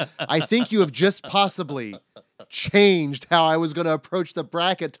I think you have just possibly changed how I was going to approach the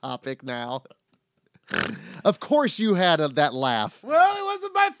bracket topic now. Of course you had that laugh. Well, it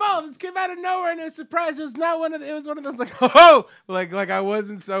wasn't my fault. It came out of nowhere, and it was surprised. It was not one of. It was one of those like, oh, like I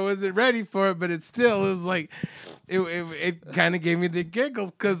wasn't ready for it, but it was like, it kind of gave me the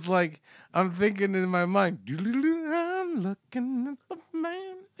giggles, because like I'm thinking in my mind, I'm looking at the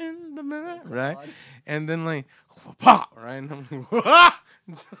man in the mirror, right? And then like, pop, right? And I'm like,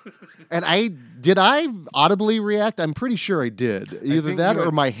 and did I audibly react? I'm pretty sure I did. Either that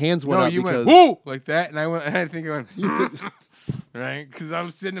or my hands went up. You because went, whoo, like that, and I think I went, right? Because I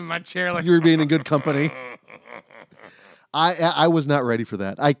was sitting in my chair like... You were being in good company. I was not ready for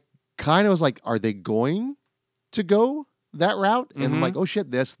that. I kind of was like, are they going to go that route? And I'm like, oh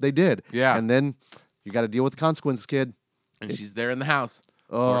shit, they did. Yeah. And then you got to deal with the consequences, kid. And she's there in the house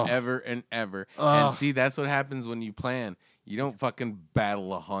forever and ever. And see, that's what happens when you plan. You don't fucking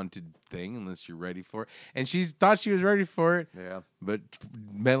battle a haunted thing unless you're ready for it. And she thought she was ready for it. Yeah. But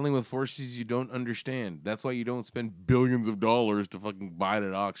meddling with forces you don't understand. That's why you don't spend billions of dollars to fucking buy it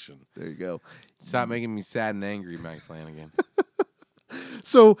at auction. There you go. Stop making me sad and angry, Mike Flanagan.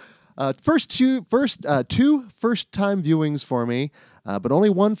 So, two first-time viewings for me. but only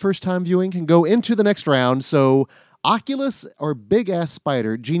one first-time viewing can go into the next round. So Oculus or Big Ass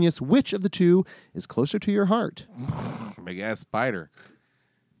Spider, Genius, which of the two is closer to your heart? Big Ass Spider.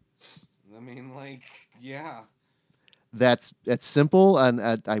 I mean, yeah. That's simple,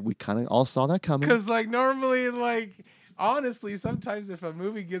 and we kind of all saw that coming. Because, normally, honestly, sometimes if a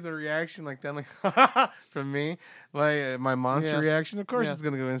movie gives a reaction like that, from me, my monster reaction, of course, it's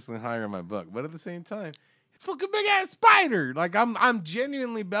going to go instantly higher in my book. But at the same time, it's fucking Big Ass Spider. I'm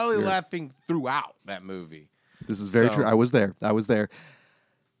genuinely belly laughing throughout that movie. This is very true. I was there.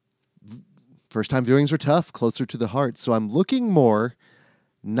 First-time viewings are tough, closer to the heart. So I'm looking more,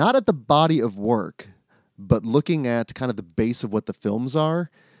 not at the body of work, but looking at kind of the base of what the films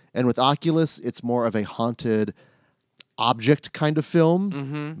are. And with Oculus, it's more of a haunted object kind of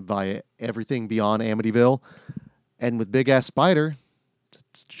film via everything beyond Amityville. And with Big Ass Spider,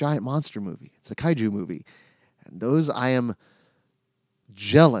 it's a giant monster movie. It's a kaiju movie. And those, I am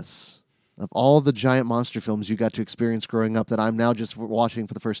jealous of all the giant monster films you got to experience growing up that I'm now just watching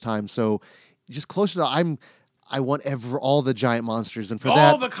for the first time. So just closer to, I want all the giant monsters. And for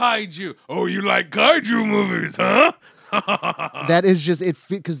all the kaiju. Oh, you like kaiju movies, huh? That is just it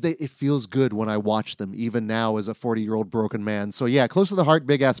because it feels good when I watch them, even now as a 40-year-old broken man. So yeah, close to the heart,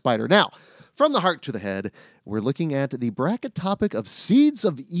 Big Ass Spider. Now, from the heart to the head, we're looking at the bracket topic of Seeds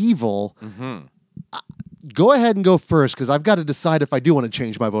of Evil. Go ahead and go first, because I've got to decide if I do want to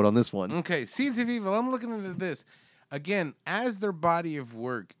change my vote on this one. Okay, Seeds of Evil. I'm looking into this. Again, as their body of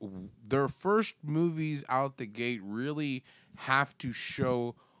work, their first movies out the gate really have to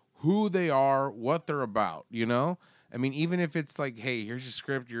show who they are, what they're about, you know? I mean, even if it's like, hey, here's your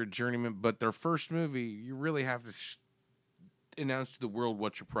script, you're a journeyman, but their first movie, you really have to announce to the world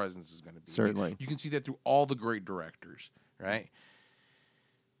what your presence is going to be. Certainly. You can see that through all the great directors, right?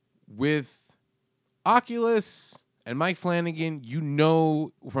 With Oculus and Mike Flanagan, you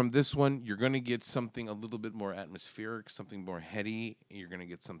know from this one, you're going to get something a little bit more atmospheric, something more heady, you're going to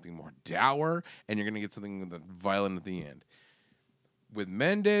get something more dour, and you're going to get something violent at the end. With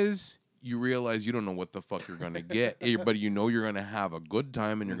Mendes, you realize you don't know what the fuck you're going to get, but you know you're going to have a good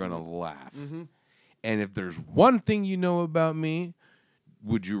time and you're going to laugh. And if there's one thing you know about me,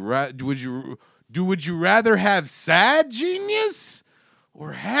 would you rather have sad genius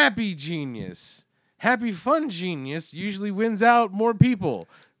or happy genius? Happy fun genius usually wins out more people.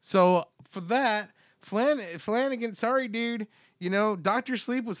 So for that, Flanagan, sorry dude, you know, Dr.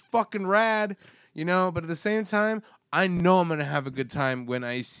 Sleep was fucking rad, you know, but at the same time, I know I'm going to have a good time when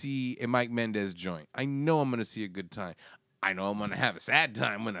I see a Mike Mendez joint. I know I'm going to see a good time. I know I'm going to have a sad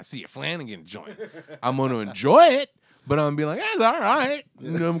time when I see a Flanagan joint. I'm going to enjoy it, but I'm going to be like, it's all right.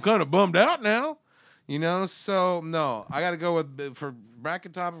 You know, I'm kind of bummed out now. You know, so no, I got to go with, for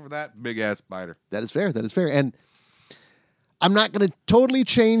bracket topic for that, Big Ass Spider. That is fair. And I'm not going to totally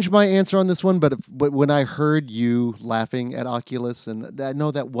change my answer on this one, but when I heard you laughing at Oculus, and I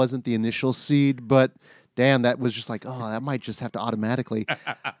know that wasn't the initial seed, but damn, that was just like, oh, that might just have to automatically.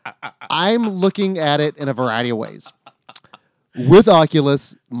 I'm looking at it in a variety of ways. With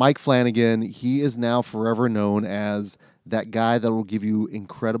Oculus, Mike Flanagan, he is now forever known as that guy that will give you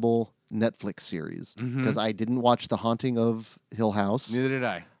incredible Netflix series. Because I didn't watch The Haunting of Hill House. Neither did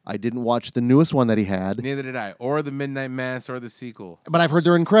I. I didn't watch the newest one that he had. Neither did I. Or the Midnight Mass or the sequel. But I've heard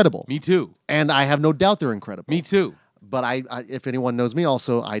they're incredible. Me too. And I have no doubt they're incredible. Me too. But I if anyone knows me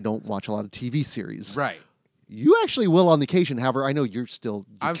also, I don't watch a lot of TV series. Right. You actually will on the occasion. However, I know you're still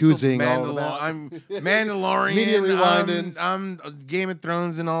accusing all of that. I'm Mandalorian. Media rewinding. I'm Game of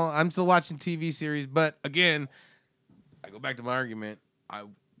Thrones and all. I'm still watching TV series. But again, I go back to my argument. I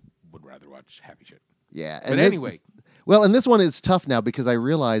would rather watch happy shit. Yeah. But anyway. Well, and this one is tough now because I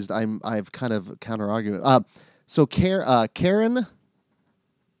realized I've kind of counter-argument. So Karen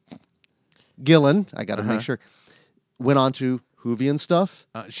Gillan, I got to make sure, went on to Whovian stuff.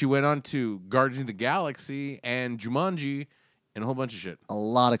 She went on to Guardians of the Galaxy and Jumanji and a whole bunch of shit. A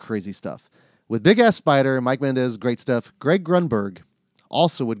lot of crazy stuff. With Big Ass Spider, Mike Mendez, great stuff. Greg Grunberg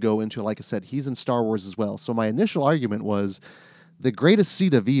also would go into, like I said, he's in Star Wars as well. So my initial argument was the greatest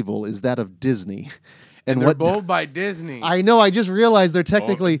seed of evil is that of Disney. And they're both by Disney. I know. I just realized they're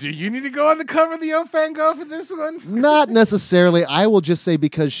technically... do you need to go on the cover of the Ofango for this one? Not necessarily. I will just say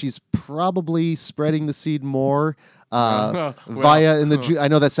because she's probably spreading the seed more via in the... I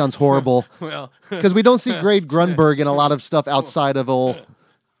know that sounds horrible. Well... Because we don't see Greg Grunberg in a lot of stuff outside of old...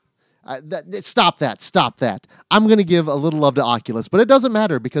 Stop that. I'm going to give a little love to Oculus, but it doesn't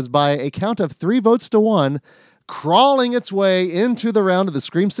matter because by a count of 3 votes to 1... crawling its way into the round of the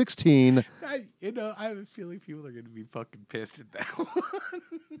Scream 16. I have a feeling people are going to be fucking pissed at that one.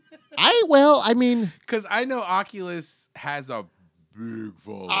 Because I know Oculus has a big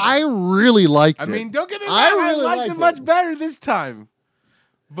following. I really liked it. I mean, don't get me wrong. I I really liked liked it it. much better this time.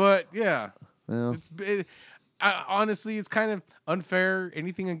 But yeah, Well, honestly, it's kind of unfair.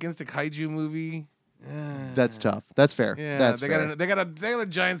 Anything against a kaiju movie? that's tough. That's fair. Yeah, That's they fair. got a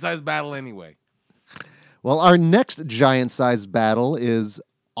giant sized battle anyway. Well, our next giant-sized battle is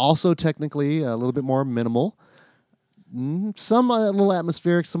also technically a little bit more minimal. Some a little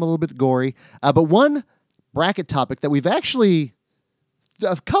atmospheric, some a little bit gory. But one bracket topic that we've actually,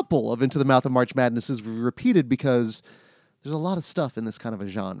 a couple of Into the Mouth of March Madnesses we've repeated because there's a lot of stuff in this kind of a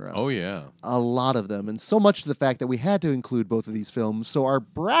genre. Oh yeah, A lot of them. And so much to the fact that we had to include both of these films. So our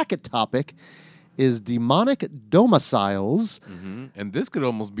bracket topic is demonic domiciles. And this could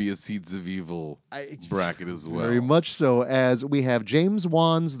almost be a Seeds of Evil bracket as well. Very much so, as we have James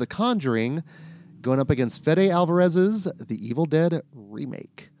Wan's The Conjuring going up against Fede Alvarez's The Evil Dead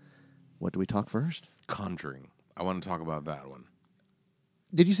remake. What do we talk first? Conjuring. I want to talk about that one.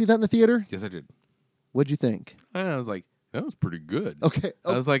 Did you see that in the theater? Yes, I did. What'd you think? And I was like, that was pretty good. Okay.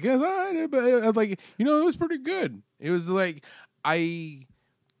 I was like, yes, I was like, it was pretty good. It was like, I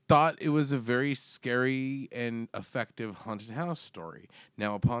thought it was a very scary and effective haunted house story.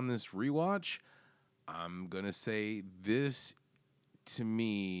 Now, upon this rewatch, I'm going to say this, to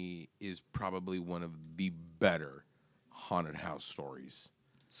me, is probably one of the better haunted house stories.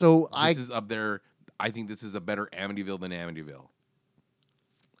 So This is up there. I think this is a better Amityville than Amityville.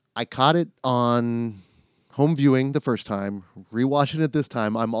 I caught it on home viewing the first time. Rewatching it this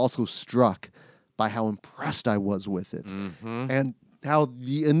time, I'm also struck by how impressed I was with it. And how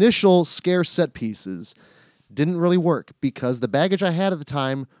the initial scare set pieces didn't really work because the baggage I had at the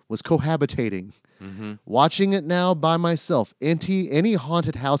time was cohabitating. Watching it now by myself, any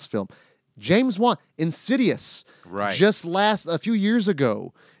haunted house film, James Wan, Insidious, Right. just a few years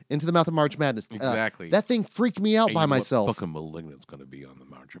ago, Into the Mouth of March Madness. Exactly. That thing freaked me out And by you know what? myself. Fucking Malignant's going to be on the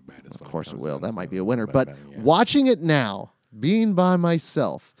March of Madness. Of course it will. That might be a winner. But watching it now, being by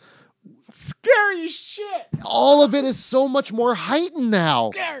myself, scary as shit. all of it is so much more heightened now.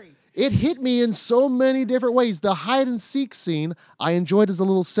 Scary. It hit me in so many different ways. The hide and seek scene I enjoyed as a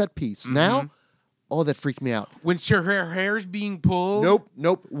little set piece. Now, that freaked me out. When her hair's being pulled.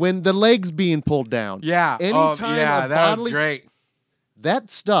 Nope. When the legs being pulled down. Yeah. Anytime yeah, a that bodily, was great. that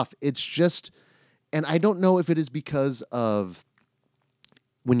stuff, it's just, and I don't know if it is because of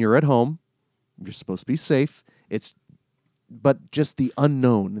when you're at home, you're supposed to be safe. But just the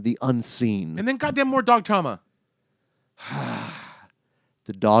unknown, the unseen. And then goddamn more dog trauma.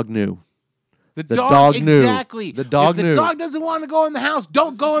 The dog knew. The dog knew. Exactly. The dog if knew. the dog doesn't want to go in the house,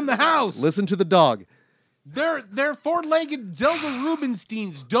 don't go in the house. Listen to the dog. They're four-legged Zelda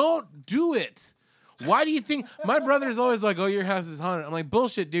Rubinsteins. Don't do it. Why do you think my brother's always like, "Oh, your house is haunted"? I'm like,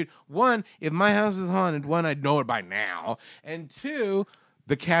 bullshit, dude. One, if my house was haunted, I'd know it by now, and two,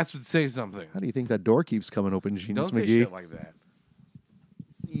 the cats would say something. How do you think that door keeps coming open, Genius Don't say McGee? shit like that.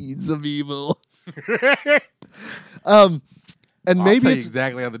 Seeds of evil. And I'll maybe tell you it's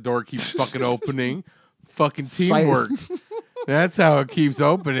exactly how the door keeps fucking opening. Fucking teamwork. That's how it keeps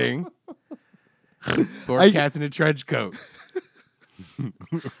opening. Four cats in a trench coat.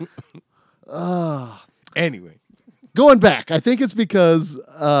 Anyway. going back. I think it's because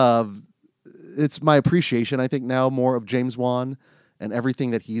it's my appreciation. I think now more of James Wan and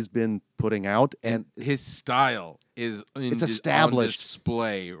everything that he's been putting out, and His style is It's established. on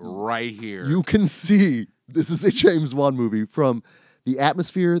display right here. you can see this is a James Wan movie from the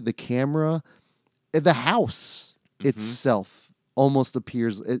atmosphere, the camera, the house itself almost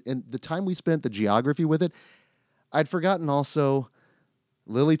appears. And the time we spent, the geography with it, I'd forgotten also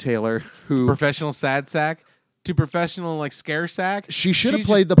Lily Taylor, who professional sad sack to professional like scare sack. she should have She's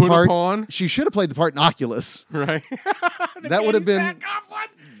played the just put part. upon. She should have played the part in Oculus. Right. That would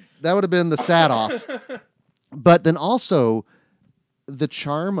have been the sad off. But then also the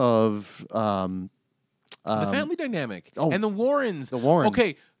charm of the family dynamic oh, and the Warrens. the Warrens.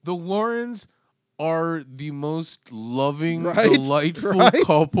 Okay, the Warrens are the most loving, Right, delightful right.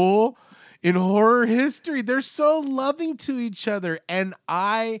 couple in horror history. They're so loving to each other, and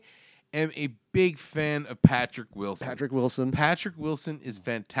I am a big fan of Patrick Wilson. Patrick Wilson is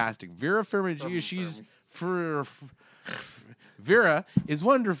fantastic. Vera Farmiga, Vera is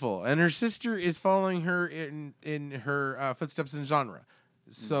wonderful, and her sister is following her in her footsteps in genre.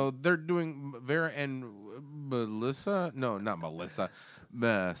 So they're doing Vera and Melissa. No, not Melissa.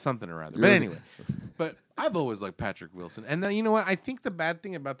 Something or other. But anyway, but I've always liked Patrick Wilson. And then, you know what? I think the bad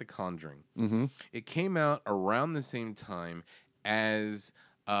thing about The Conjuring, it came out around the same time as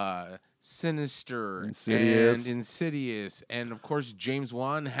Sinister, Insidious. and Insidious, and of course James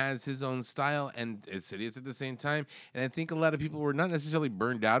Wan has his own style and Insidious at the same time. And I think a lot of people were not necessarily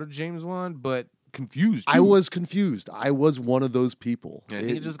burned out of James Wan, but confused. I too. was confused. I was one of those people. And I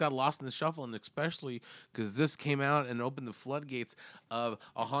think it just got lost in the shuffle, and especially because this came out and opened the floodgates of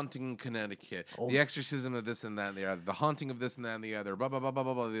A Haunting in Connecticut, The Exorcism of this and that and the other, The Haunting of this and that and the other, blah, blah, blah, blah,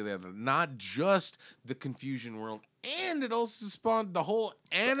 blah, blah, the other. Not just the Confusion world, and it also spawned the whole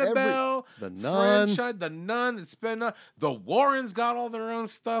Annabelle The Nun. franchise, The Nun, it's been the Warrens got all their own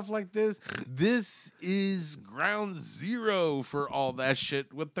stuff like this. This is ground zero for all that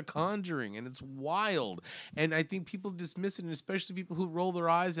shit with The Conjuring, and it's wild. And I think people dismiss it, and especially people who roll their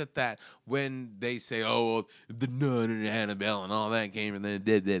eyes at that when they say, oh, The Nun and Annabelle and all that came and then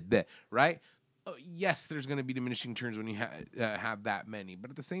did, right? Oh, yes, there's going to be diminishing returns when you have that many, but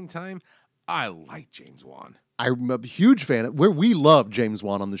at the same time, I like James Wan. I'm a huge fan. We love James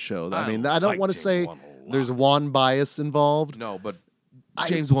Wan on the show. I mean, I don't like want to James say Wan a lot. there's Wan bias involved. No, but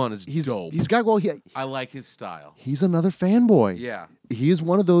James Wan is He's dope. He's got I like his style. he's another fanboy. Yeah. He is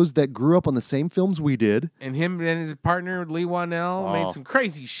one of those that grew up on the same films we did. And him and his partner Lee Wanell made some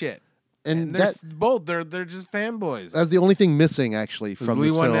crazy shit. And they're just fanboys. That's the only thing missing, actually, from Lee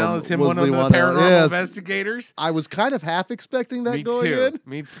this Wanell film. is him was one of Lee the Wanell. paranormal Yes. investigators. I was kind of half expecting that going in.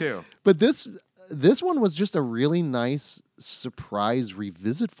 Me too. But this one was just a really nice surprise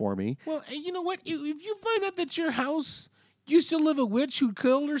revisit for me. Well, you know what? If you find out that your house used to live a witch who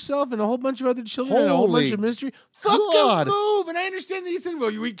killed herself and a whole bunch of other children and a whole bunch Holy of mystery, fucking God. move. And I understand that he said,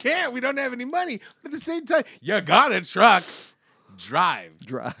 well, we can't. We don't have any money. But at the same time, you got a truck.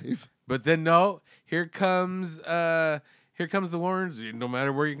 Drive. But then, no, here comes the Warrens. No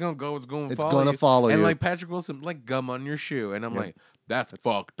matter where you're going to go, it's going to follow you. It's going to follow you. And like Patrick Wilson, like gum on your shoe. And I'm like, that's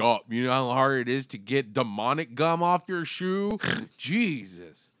fucked up. You know how hard it is to get demonic gum off your shoe?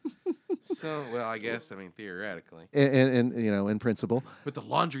 Jesus. So, well, I guess, theoretically. And in principle. But the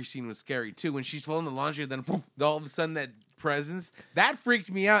laundry scene was scary, too. When she's folding the laundry, then all of a sudden that presence, that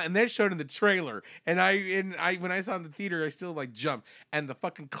freaked me out. And that showed in the trailer. And I when I saw it in the theater, I still, jumped. And the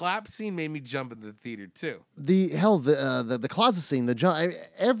fucking clap scene made me jump in the theater, too. The closet scene,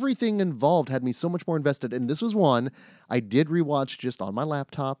 everything involved had me so much more invested. And this was one I did rewatch just on my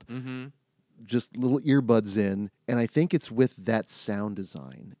laptop. Mm-hmm. Just little earbuds in, and I think it's with that sound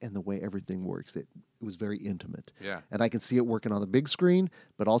design and the way everything works. It was very intimate. Yeah. And I can see it working on the big screen,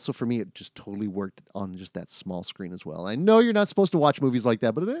 but also for me, it just totally worked on just that small screen as well. And I know you're not supposed to watch movies like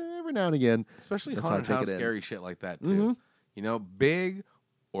that, but every now and again, especially that's how I haunted take house it in. scary shit like that too. Mhm. Big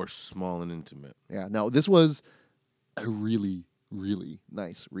or small and intimate. Yeah, no, this was a really, really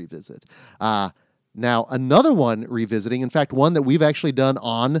nice revisit. Now, another one revisiting, in fact, one that we've actually done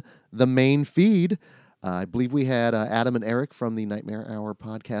on the main feed. I believe we had Adam and Eric from the Nightmare Hour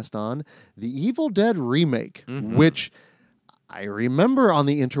podcast on the Evil Dead remake, which I remember on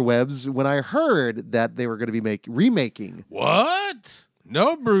the interwebs when I heard that they were going to be remaking. What?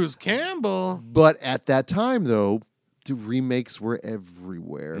 No Bruce Campbell. But at that time, though, the remakes were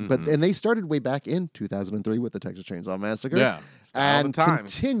everywhere. And they started way back in 2003 with the Texas Chainsaw Massacre. Yeah. And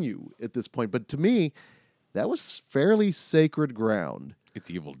continue at this point. But to me, that was fairly sacred ground. It's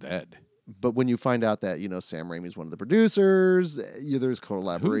Evil Dead. But when you find out that, Sam Raimi's one of the producers, there's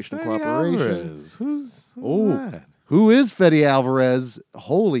collaboration, cooperation. Who's that? Who is Fede Alvarez?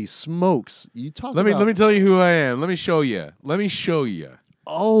 Holy smokes. You talk Let me tell you who I am. Let me show you.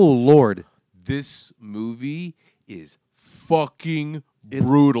 Oh, Lord. This movie is fucking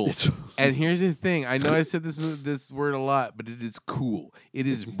brutal. And here's the thing. I know I said this word a lot, but it is cool. It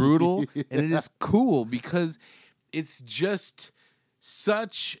is brutal and it is cool because it's just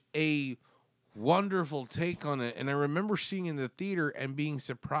such a wonderful take on it. And I remember seeing in the theater and being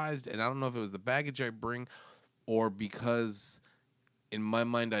surprised, and I don't know if it was the baggage I bring or because in my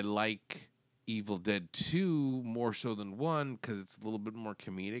mind I like Evil Dead 2 more so than 1 because it's a little bit more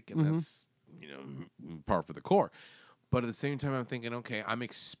comedic and that's par for the core. But at the same time, I'm thinking, okay, I'm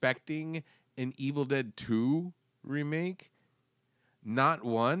expecting an Evil Dead 2 remake, not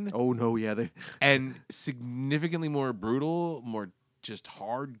 1. Oh, no, yeah. And significantly more brutal, more just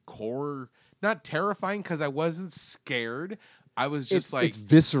hardcore, not terrifying because I wasn't scared. I was just it's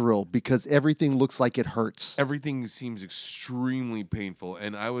visceral because everything looks like it hurts. Everything seems extremely painful.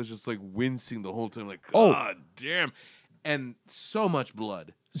 And I was just wincing the whole time, God damn. And so much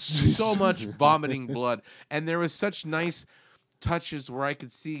blood. So much vomiting blood. And there was such nice touches where I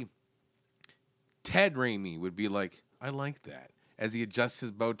could see Ted Raimi would be like, I like that. As he adjusts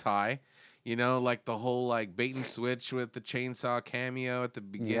his bow tie, You know, like the whole like bait and switch with the chainsaw cameo at the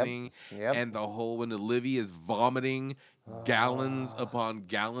beginning, Yep. and the whole when Olivia is vomiting gallons upon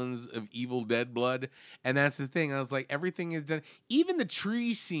gallons of Evil Dead blood. And that's the thing. I was like, everything is done. Even the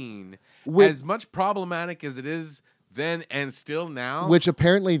tree scene, as much problematic as it is then and still now. Which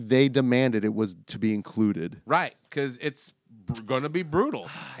apparently they demanded it was to be included. Right, because it's going to be brutal.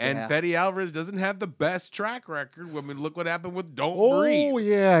 And Fede Alvarez doesn't have the best track record. I mean, look what happened with Don't Breathe. Oh,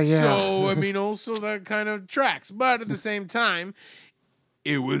 yeah. So, I mean, also that kind of tracks. But at the same time,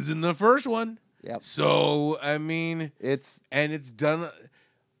 it was in the first one. Yep. So, I mean, it's done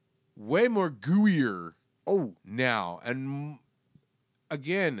way more gooier now. And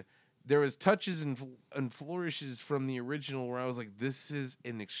again, there was touches and flourishes from the original where I was like, this is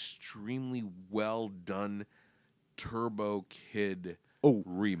an extremely well done Turbo Kid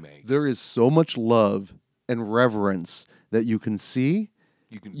remake. There is so much love and reverence that you can see.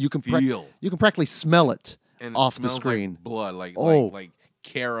 You can feel. You can practically smell it and off it the smells screen. Like blood, like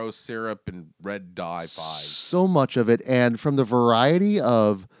Caro syrup and red dye 5. So much of it. And from the variety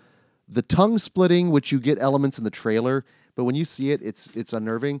of the tongue splitting, which you get elements in the trailer, but when you see it, it's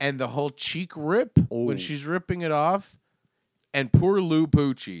unnerving. And the whole cheek rip when she's ripping it off. And poor Lou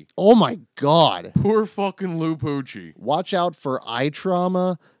Pucci. Oh my God. Poor fucking Lou Pucci. Watch out for eye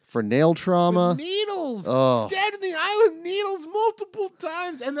trauma, for nail trauma. With needles. Stabbed in the eye with needles multiple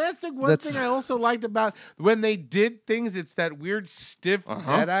times. And that's the one thing I also liked about when they did things. It's that weird stiff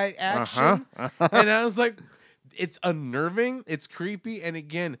dead-eye action. And I was like, it's unnerving. It's creepy. And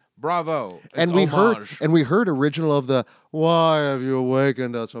again, bravo. It's we heard original of the "Why have you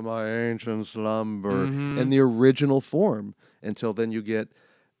awakened us from my ancient slumber" in the original form. Until then, you get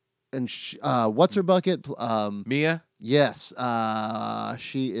what's her bucket? Mia. Yes,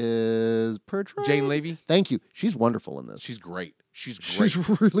 she is Purge. Jane Levy. Thank you. She's wonderful in this. She's great. She's great.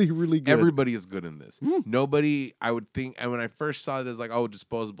 She's really, really good. Everybody is good in this. Nobody, I would think, and when I first saw it, as like,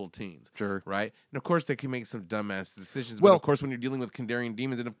 disposable teens. Sure. Right? And of course, they can make some dumbass decisions. But of course, when you're dealing with Kandarian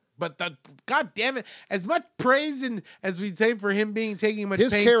demons, God damn it, as much praise and as we say for him taking much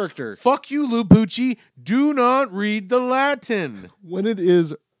his pain, character. Fuck you, Lou Pucci. Do not read the Latin. When it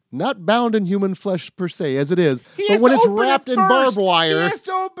is not bound in human flesh per se, as it is, but when it's wrapped in barbed wire. He has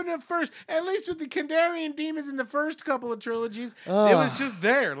to open it first. At least with the Kandarian demons in the first couple of trilogies, it was just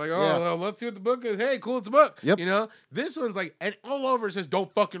there. Like, well, let's see what the book is. Hey, cool, it's a book. Yep. You know? This one's like, and all over it says, don't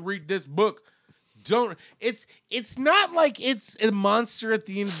fucking read this book. Don't. It's not like it's a monster at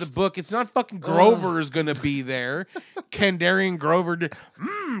the end of the book. It's not fucking Grover is going to be there. Kandarian Grover.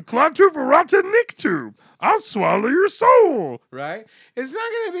 Klaatu Verata Nictu. I'll swallow your soul. Right? It's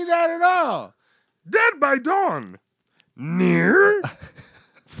not going to be that at all. Dead by dawn. Near.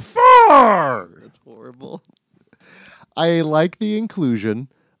 Far. That's horrible. I like the inclusion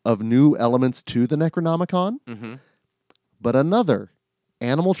of new elements to the Necronomicon, but another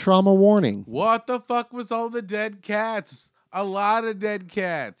animal trauma warning. What the fuck was all the dead cats? A lot of dead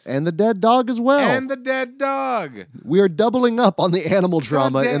cats. And the dead dog as well. And the dead dog. We are doubling up on the animal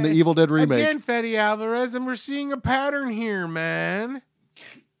trauma in the Evil Dead remake. Again, Fede Alvarez, and we're seeing a pattern here, man.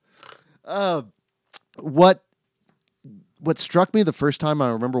 What struck me the first time I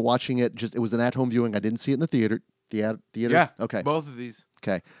remember watching it, it was an at-home viewing. I didn't see it in the theater. Theater? Yeah. Okay. Both of these.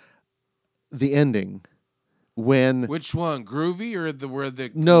 Okay. The ending. Which one, Groovy or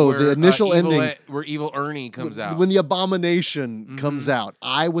the initial ending where Evil Ernie comes out when the abomination comes out.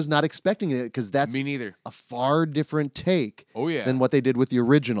 I was not expecting it because that's me neither. A far different take than what they did with the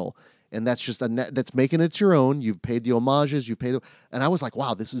original, and that's just that's making it your own. You've paid the homages, and I was like,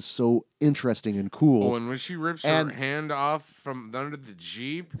 wow, this is so interesting and cool. Oh, and when she rips her hand off from under the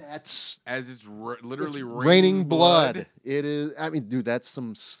Jeep, that's as it's literally raining blood. It is. I mean, dude, that's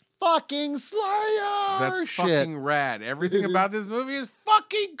some fucking Slayer. That's fucking rad. Everything about this movie is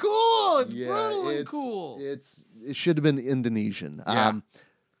fucking cool. It's brutal and cool. It should have been Indonesian. Yeah.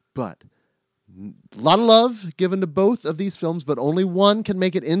 But a lot of love given to both of these films, but only one can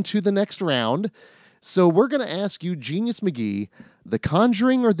make it into the next round. So we're going to ask you, Genius McGee, The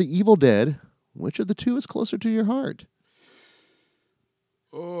Conjuring or The Evil Dead, which of the two is closer to your heart?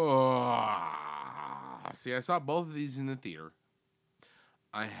 See, I saw both of these in the theater.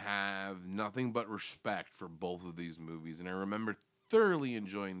 I have nothing but respect for both of these movies, and I remember thoroughly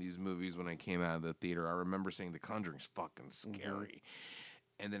enjoying these movies when I came out of the theater. I remember saying The Conjuring's fucking scary.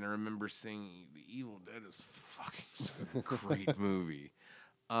 And then I remember saying The Evil Dead is fucking a great movie.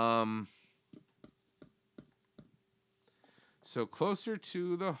 So closer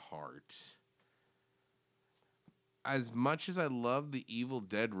to the heart. As much as I love the Evil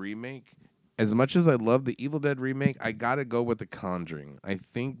Dead remake, as much as I love the Evil Dead remake, I gotta go with The Conjuring. I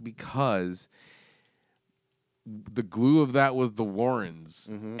think because the glue of that was the Warrens,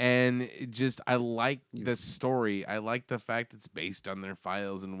 and I like the story. I like the fact it's based on their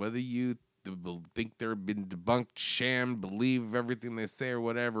files, and whether you think they're been debunked, shammed, believe everything they say or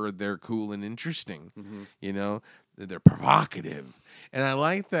whatever, they're cool and interesting. You know, they're provocative, and I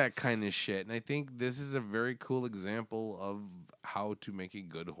like that kind of shit. And I think this is a very cool example of how to make a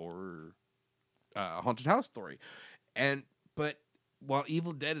good horror haunted house story. But while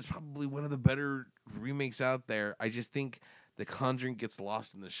Evil Dead is probably one of the better remakes out there, I just think The Conjuring gets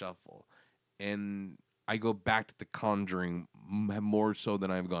lost in the shuffle, and I go back to The Conjuring more so than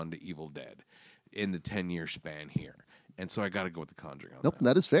I've gone to Evil Dead in the 10-year span here. And so I got to go with The Conjuring on that.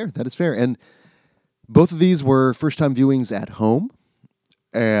 That is fair. That is fair. And both of these were first-time viewings at home,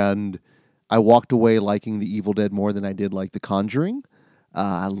 and I walked away liking The Evil Dead more than I did like The Conjuring.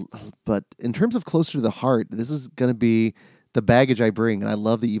 But in terms of closer to the heart, this is going to be the baggage I bring, and I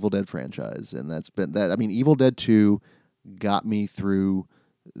love the Evil Dead franchise, and that's been that. I mean, Evil Dead 2 got me through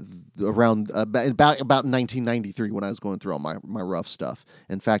around about 1993 when I was going through all my rough stuff.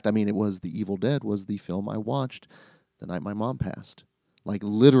 In fact, I mean, it was the Evil Dead was the film I watched the night my mom passed. Like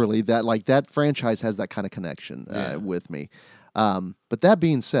literally, that franchise has that kind of connection with me. But that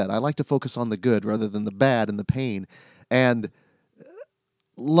being said, I like to focus on the good rather than the bad and the pain, and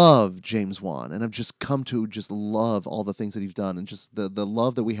love James Wan, and I've just come to just love all the things that he's done, and just the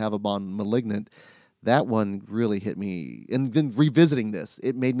love that we have upon Malignant. That one really hit me, and then revisiting this,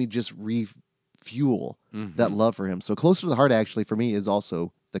 it made me just refuel that love for him. So closer to the heart, actually, for me, is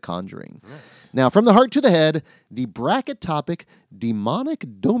also The Conjuring. Nice. Now, from the heart to the head, the bracket topic: demonic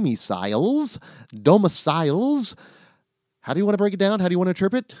domiciles. How do you want to break it down? How do you want to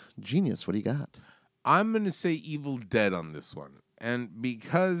interpret? Genius, what do you got? I'm going to say Evil Dead on this one. And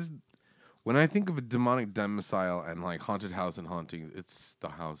because when I think of a demonic domicile and like haunted house and hauntings, it's the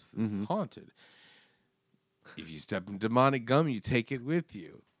house that's haunted. If you step in demonic gum, you take it with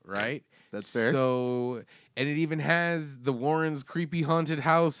you, right? That's fair. So, and it even has the Warrens' creepy haunted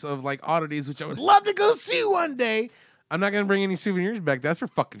house of like oddities, which I would love to go see one day. I'm not going to bring any souvenirs back, that's for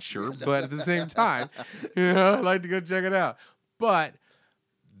fucking sure. But at the same time, I'd like to go check it out. But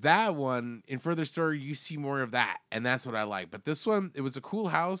that one, in further story, you see more of that, and that's what I like. But this one, it was a cool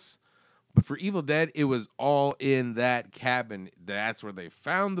house, but for Evil Dead, it was all in that cabin. That's where they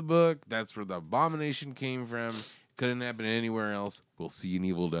found the book. That's where the abomination came from. Couldn't happen anywhere else. We'll see in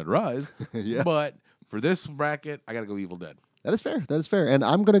Evil Dead Rise. Yeah. But for this bracket, I got to go Evil Dead. That is fair. That is fair. And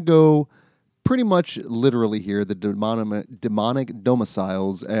I'm going to go pretty much literally here, the demonic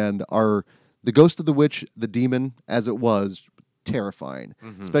domiciles, and the ghost of the witch, the demon, as it was, terrifying,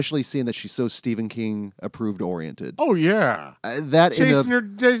 especially seeing that she's so Stephen King approved oriented. Oh yeah, that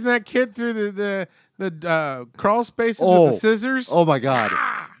chasing that kid through the crawl spaces with the scissors. Oh my god,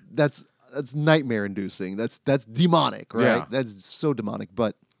 that's nightmare inducing. That's demonic, right? Yeah. That's so demonic.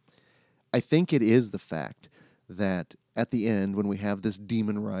 But I think it is the fact that at the end, when we have this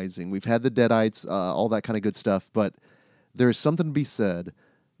demon rising, we've had the Deadites, all that kind of good stuff, but there's something to be said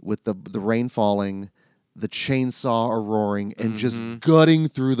with the rain falling, the chainsaw roaring, and just gutting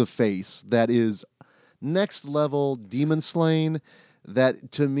through the face. That is next level demon slaying.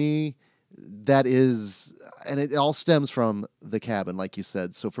 That, to me, that is, and it all stems from the cabin, like you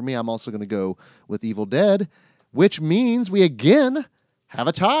said. So for me, I'm also going to go with Evil Dead, which means we again have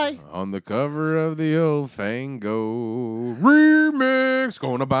a tie. On the cover of the old Fango remix,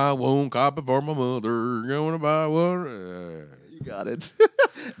 gonna buy one copy for my mother, gonna buy one. You got it.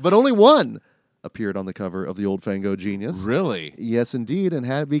 But only one appeared on the cover of the old Fango Genius. Really? Yes, indeed, and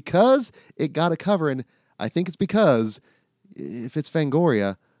had because it got a cover, and I think it's because if it's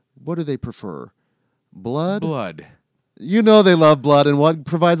Fangoria, what do they prefer? Blood? Blood. You know they love blood, and what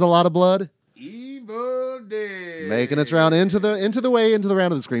provides a lot of blood? Evil Dead. Making its round into the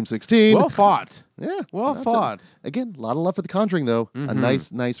round of the Scream 16. Well fought. Yeah. Well fought. Again, a lot of love for The Conjuring, though. A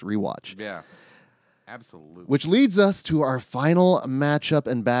nice rewatch. Yeah. Absolutely. Which leads us to our final matchup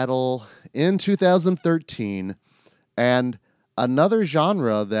and battle in 2013, and another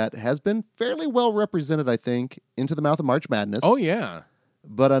genre that has been fairly well represented, I think, into the mouth of March Madness. Oh, yeah.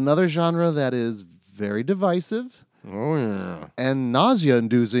 But another genre that is very divisive. Oh, yeah. And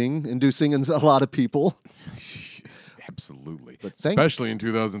nausea-inducing in a lot of people. Absolutely. Especially in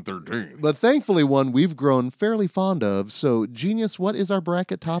 2013. But thankfully one we've grown fairly fond of. So, Genius, what is our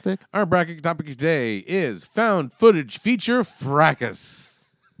bracket topic? Our bracket topic today is found footage feature fracas.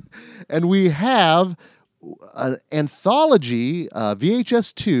 And we have an anthology,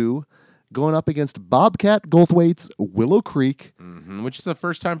 VHS 2, going up against Bobcat Goldthwait's Willow Creek. Which is the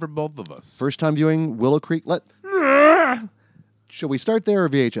first time for both of us. First time viewing Willow Creek. Shall we start there or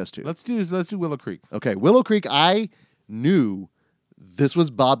VHS 2? Let's do Willow Creek. Okay, Willow Creek, I knew this was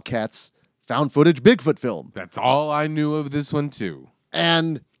Bobcat's found footage Bigfoot film. That's all I knew of this one too.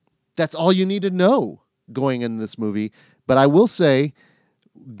 And that's all you need to know going in this movie. But I will say,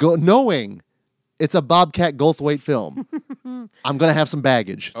 knowing it's a Bobcat Goldthwait film, I'm going to have some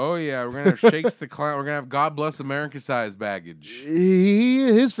baggage. Oh, yeah. We're going to have Shakes the Clown. We're going to have God Bless America size baggage.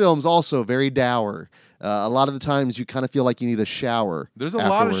 His film's also very dour. A lot of the times you kind of feel like you need a shower. There's a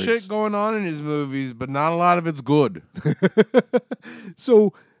lot of shit going on in his movies, but not a lot of it's good.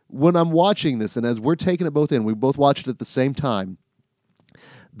 So when I'm watching this, and as we're taking it both in, we both watched it at the same time,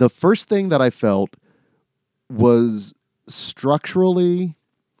 the first thing that I felt was structurally,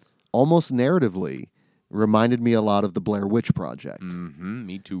 almost narratively, reminded me a lot of the Blair Witch Project.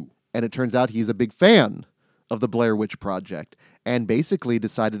 Me too. And it turns out he's a big fan of the Blair Witch Project and basically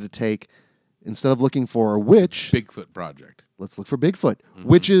decided to take, instead of looking for a witch... Bigfoot Project. Let's look for Bigfoot.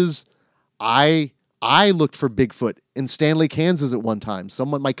 Witches, I looked for Bigfoot in Stanley, Kansas at one time.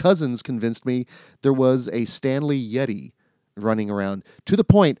 My cousins convinced me there was a Stanley Yeti running around, to the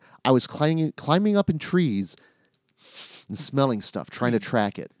point I was climbing up in trees and smelling stuff, trying to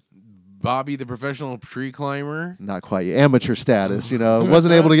track it. Bobby, the professional tree climber. Not quite amateur status,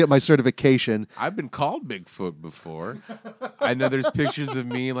 Wasn't able to get my certification. I've been called Bigfoot before. I know there's pictures of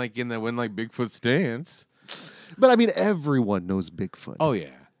me when Bigfoot stands. But I mean, everyone knows Bigfoot. Oh yeah,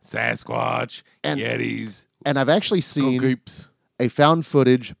 Sasquatch, Yetis, and I've actually seen Goops. a found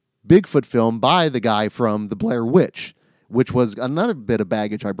footage Bigfoot film by the guy from the Blair Witch, which was another bit of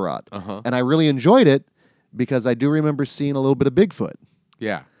baggage I brought, and I really enjoyed it because I do remember seeing a little bit of Bigfoot.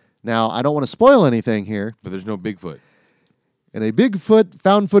 Yeah. Now, I don't want to spoil anything here. But there's no Bigfoot. In a Bigfoot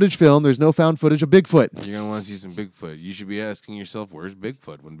found footage film, there's no found footage of Bigfoot. You're going to want to see some Bigfoot. You should be asking yourself, where's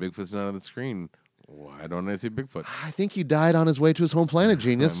Bigfoot? When Bigfoot's not on the screen, why don't I see Bigfoot? I think he died on his way to his home planet,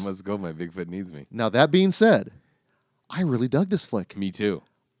 genius. I must go. My Bigfoot needs me. Now, that being said, I really dug this flick. Me too.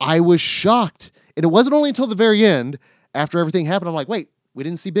 I was shocked. And it wasn't only until the very end, after everything happened, I'm like, wait, we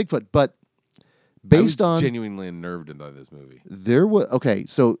didn't see Bigfoot. But based on... genuinely unnerved by this movie. There was... Okay,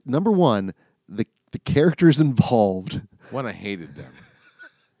 so number one, the characters involved... One, I hated them.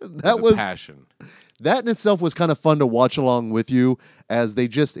 That was... passion. That in itself was kind of fun to watch along with you as they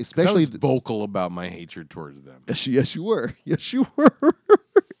just... Especially... I was vocal about my hatred towards them. Yes, you were. Yes, you were.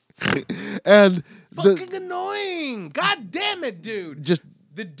 And... Fucking annoying! God damn it, dude! Just...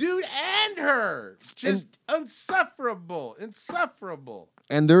 The dude and her! Just insufferable.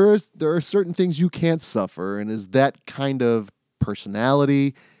 And there are certain things you can't suffer, and is that kind of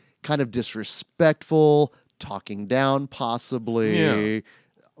personality, kind of disrespectful, talking down possibly,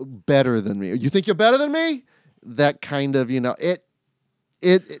 better than me. You think you're better than me? That kind of, it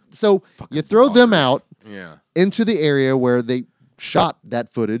so fucking you throw them out Yeah. into the area where they shot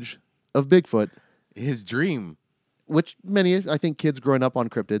that footage of Bigfoot. His dream. Which many, I think, kids growing up on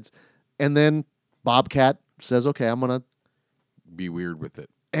cryptids. And then Bobcat says, okay, I'm going to Be weird with it.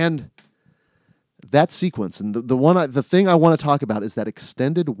 And that sequence, and the thing I want to talk about is that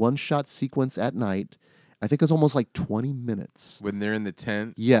extended one-shot sequence at night. I think it's almost like 20 minutes. When they're in the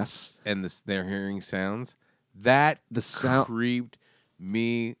tent. Yes. And they're hearing sounds. That sound creeped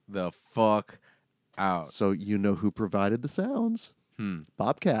me the fuck out. So you know who provided the sounds?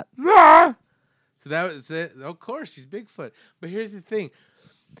 Bobcat. So that was it. Of course, he's Bigfoot. But here's the thing.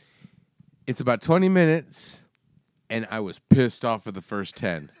 It's about 20 minutes, and I was pissed off for the first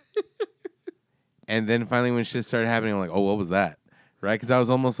 10. And then finally when shit started happening, I'm like, oh, what was that? Right? Because I was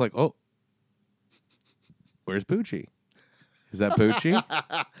almost like, oh, where's Poochie? Is that Poochie?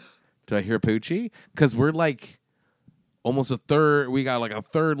 Do I hear Poochie? Because we're like almost a third. We got like a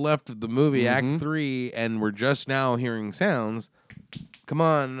third left of the movie, Act 3, and we're just now hearing sounds. Come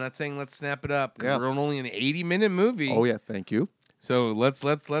on, I'm not saying let's snap it up. Yeah. We're only an 80-minute movie. Oh, yeah, thank you. So let's.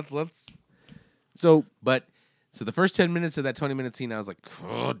 So the first 10 minutes of that 20-minute scene, I was like,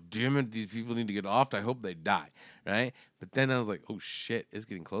 oh, damn it, these people need to get off. I hope they die, right? But then I was like, oh, shit, it's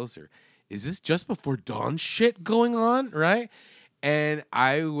getting closer. Is this just before dawn shit going on, right? And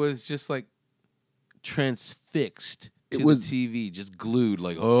I was just like transfixed to the TV, just glued,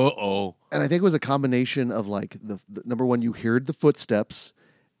 like, uh-oh. And I think it was a combination of like the number one, you heard the footsteps.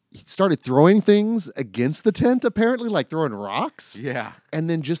 He started throwing things against the tent, apparently, like throwing rocks. Yeah. And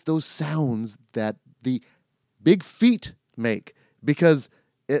then just those sounds that the big feet make, because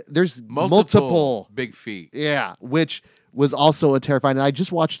there's multiple big feet. Yeah, which was also a terrifying. And I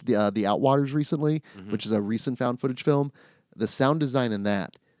just watched the Outwaters recently, which is a recent found footage film. The sound design in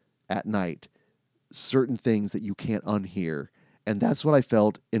that at night certain things that you can't unhear. And that's what I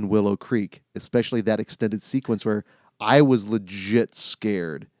felt in Willow Creek, especially that extended sequence where I was legit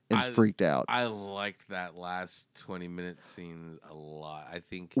scared and freaked out. I liked that last 20-minute scene a lot. I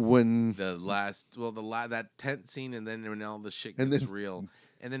think When that tent scene, and then when all the shit gets real,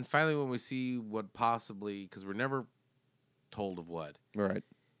 and then finally when we see what possibly, because we're never told of what. Right.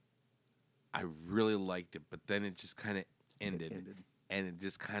 I really liked it, but then it just kind of ended, and it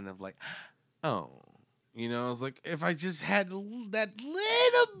just kind of like, oh. You know, I was like, if I just had that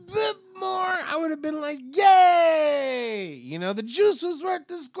little bit more, I would have been like, yay! You know, the juice was worth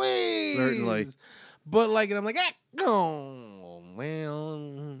the squeeze. Certainly. But like, and I'm like, oh,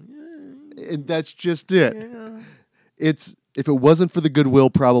 well. And that's just it. Yeah. If it wasn't for the goodwill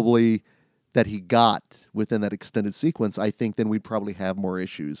probably that he got within that extended sequence, I think then we'd probably have more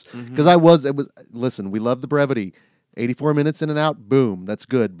issues. Because listen, we love the brevity. 84 minutes in and out, boom, that's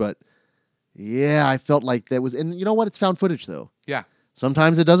good. But yeah, I felt like that was, and you know what? It's found footage though. Yeah.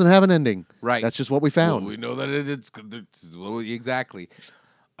 Sometimes it doesn't have an ending. Right. That's just what we found. Well, we know that exactly.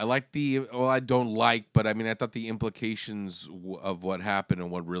 I don't like, but I mean, I thought the implications of what happened and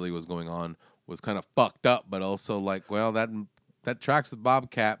what really was going on was kind of fucked up, but also like, well, that tracks with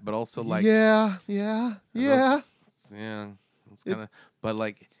Bobcat, but also like, yeah. It's kind of, but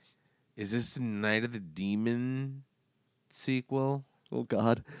like, is this the Night of the Demon sequel? Oh,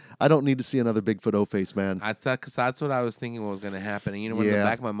 God. I don't need to see another Bigfoot O-Face, man. I thought, because that's what I was thinking what was going to happen. And, you know, in the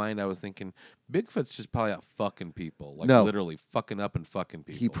back of my mind, I was thinking, Bigfoot's just probably out fucking people. Like, literally fucking up and fucking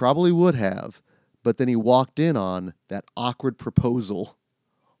people. He probably would have, but then he walked in on that awkward proposal.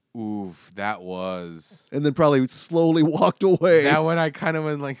 Oof, that was. And then probably slowly walked away. That one I kind of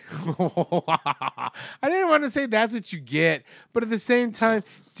went like, I didn't want to say that's what you get. But at the same time,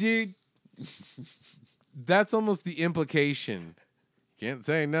 dude, that's almost the implication. Can't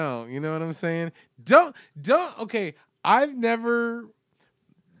say no. You know what I'm saying? Okay, I've never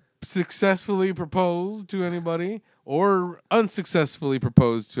successfully proposed to anybody or unsuccessfully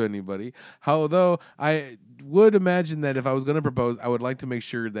proposed to anybody. Although I would imagine that if I was going to propose, I would like to make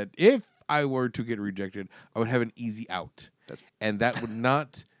sure that if I were to get rejected, I would have an easy out. And that would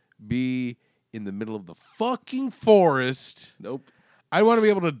not be in the middle of the fucking forest. Nope. I want to be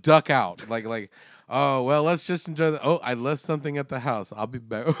able to duck out. Like, oh, well, let's just enjoy I left something at the house. I'll be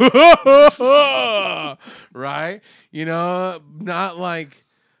back. Right? You know, not like,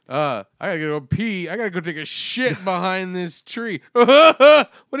 I gotta go pee. I gotta go take a shit behind this tree. What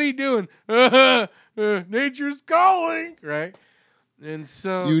are you doing? Nature's calling. Right? And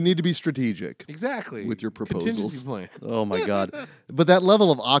so you need to be strategic. Exactly. With your proposals. Contingency plan. Oh, my God. But that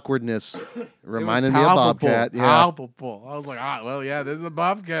level of awkwardness reminded me of Bobcat. Yeah. Palpable. I was like, well, yeah, this is a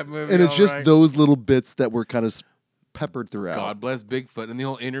Bobcat movie. And it's just those little bits that were kind of peppered throughout. God bless Bigfoot. And the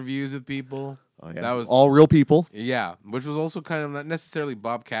whole interviews with people. Oh, yeah. That was all real people. Yeah, which was also kind of not necessarily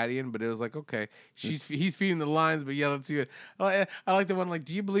Bobcatian, but it was like, okay, he's feeding the lines, but yeah, let's see it. I like the one like,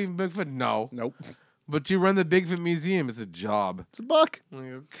 do you believe in Bigfoot? No. Nope. But you run the Bigfoot Museum. It's a job. It's a buck. I'm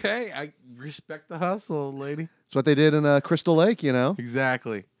like, okay, I respect the hustle, lady. It's what they did in Crystal Lake, you know?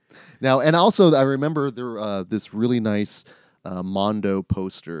 Exactly. Now, and also, I remember there this really nice Mondo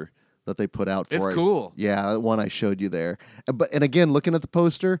poster that they put out for it. It's cool. Yeah, the one I showed you there. And again, looking at the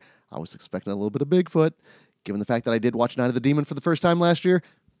poster, I was expecting a little bit of Bigfoot. Given the fact that I did watch Night of the Demon for the first time last year,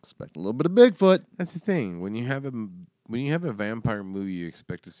 expecting a little bit of Bigfoot. That's the thing. When you have a vampire movie, you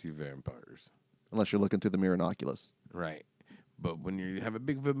expect to see vampires. Unless you're looking through the mirror and Oculus. Right. But when you have a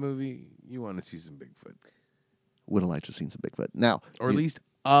Bigfoot movie, you want to see some Bigfoot. Would have liked to have seen some Bigfoot. Now, or at least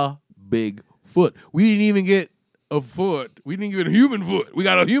a big foot. We didn't even get a foot. We didn't get a human foot. We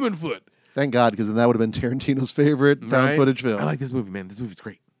got a human foot. Thank God, because then that would have been Tarantino's favorite found footage film. I like this movie, man. This movie's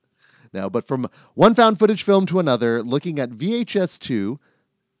great. Now, but from one found footage film to another, looking at VHS 2,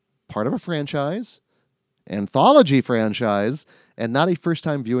 part of a franchise, anthology franchise, and not a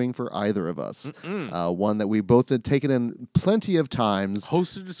first-time viewing for either of us. One that we both had taken in plenty of times.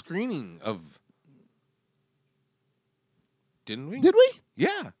 Hosted a screening of... Didn't we? Did we?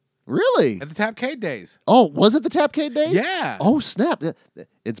 Yeah. Really? At the Tapcade days. Oh, was it the Tapcade days? Yeah. Oh, snap.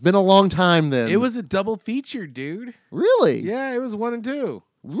 It's been a long time then. It was a double feature, dude. Really? Yeah, it was 1 and 2.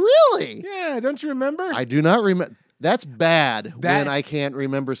 Really? Yeah, don't you remember? I do not remember. That's bad when I can't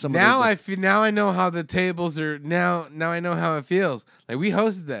remember some now of the... Now I know how the tables are. Now I know how it feels. Like, we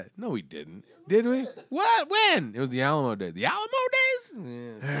hosted that. No, we didn't. Did we? What? When? It was the Alamo days. The Alamo days?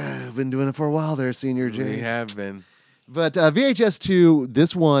 Yeah. I've been doing it for a while there, Senior J. We have been. But VHS 2,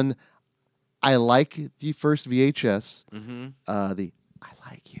 this one, I like the first VHS. Mm-hmm. The I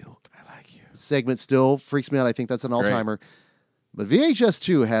like you segment still freaks me out. I think that's an all-timer. But VHS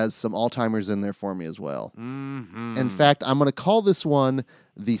 2 has some all-timers in there for me as well. Mm-hmm. In fact, I'm going to call this one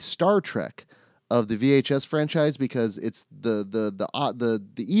the Star Trek of the VHS franchise because it's the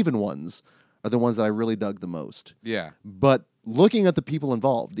even ones are the ones that I really dug the most. Yeah. But looking at the people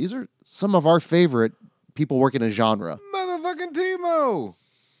involved, these are some of our favorite people working in genre. Motherfucking Timo.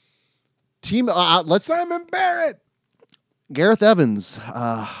 Let's Simon Barrett. Gareth Evans.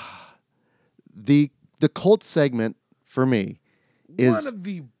 The cult segment for me is one of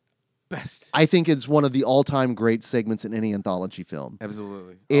the best. I think it's one of the all-time great segments in any anthology film.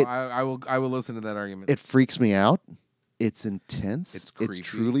 Absolutely. It- I will listen to that argument. It freaks me out. It's intense. It's creepy. It's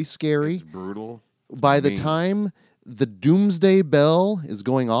truly scary. It's brutal. It's By the mean. time the doomsday bell is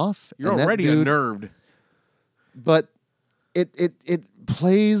going off, You're and that already dude- unnerved. But it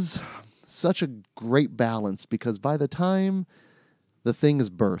plays such a great balance because by the time the thing is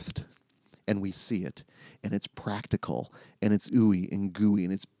birthed and we see it and it's practical and it's ooey and gooey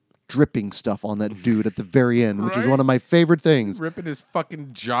and it's dripping stuff on that dude at the very end, which is Right? one of my favorite things. Ripping his fucking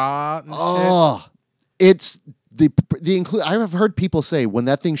jaw and shit. Oh, it's the include. I have heard people say when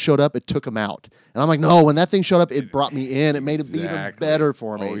that thing showed up, it took him out, and I'm like, no. When that thing showed up, it brought me in. It made it even Exactly. better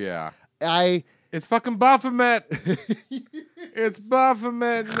for me. Oh, yeah. It's fucking Baphomet. It's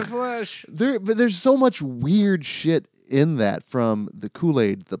Baphomet in the flesh. but there's so much weird shit in that, from the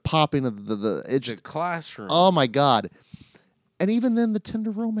Kool-Aid, the popping of the it's The classroom. oh my god. And even then, the tender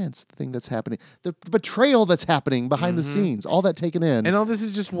romance thing that's happening, the betrayal that's happening behind the scenes, all that taken in. And all this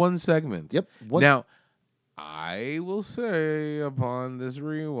is just one segment. Yep. Now, I will say upon this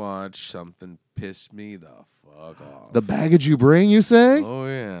rewatch, something pissed me the fuck off. The baggage you bring, you say? Oh,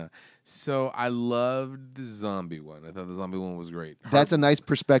 yeah. So I loved the zombie one. I thought the zombie one was great. That's a nice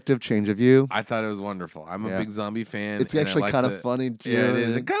perspective change of view. I thought it was wonderful. I'm Yeah. a big zombie fan. It's and I actually like kind of funny too. Yeah, it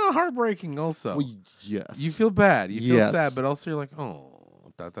is. And kind of heartbreaking also. Well, yes. You feel bad. You feel Yes. sad, but also you're like,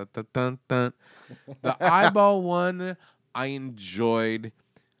 oh, dun, dun, dun, dun, dun. The eyeball one, I enjoyed.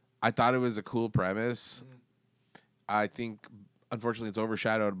 I thought it was a cool premise. I think, unfortunately, it's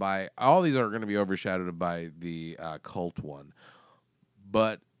overshadowed by all these are going to be overshadowed by the cult one,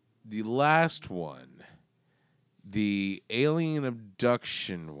 but the last one, the alien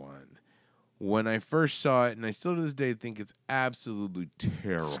abduction one. When I first saw it, and I still to this day think it's absolutely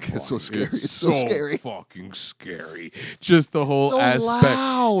terrifying. so scary. It's so scary. Fucking scary. Just the whole So aspect.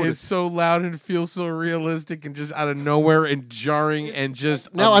 loud. It's so loud and feels so realistic and just out of nowhere and jarring and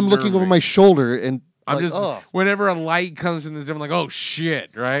just Now I'm looking over unnerving. my shoulder and I'm like, just oh. whenever a light comes from this, I'm like, oh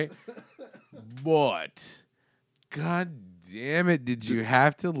shit, right? But god damn it, did you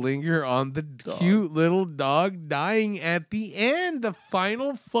have to linger on the cute little dog dying at the end? The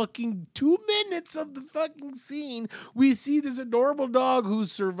final fucking 2 minutes of the fucking scene, we see this adorable dog who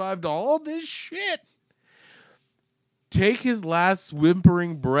survived all this shit take his last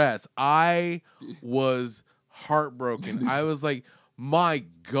whimpering breaths. I was heartbroken. I was like, my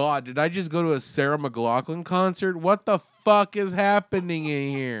God, did I just go to a Sarah McLachlan concert? What the fuck is happening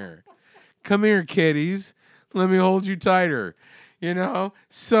in here? Come here, kitties. Let me hold you tighter. You know?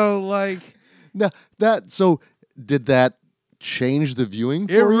 So, like... Now, did that change the viewing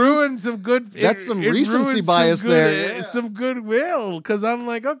for It you? ruined some good... That's some it recency ruined bias some good, there, yeah. Some goodwill. Because I'm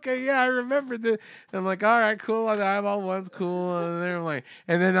like, okay, yeah, I remember the... I'm like, all right, cool. The eyeball one's cool. And then I'm like...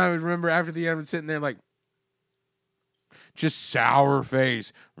 And then I would remember after the end, I'm sitting there like... Just sour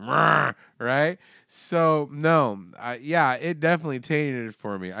face. Right? So, no. Yeah, it definitely tainted it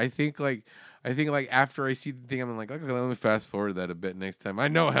for me. I think after I see the thing, I'm like, okay, let me fast forward that a bit next time. I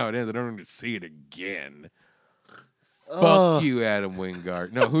know how it ends. I don't need to see it again. Fuck you, Adam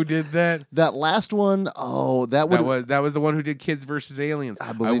Wingard. No, who did that? That last one, that was the one who did Kids versus Aliens.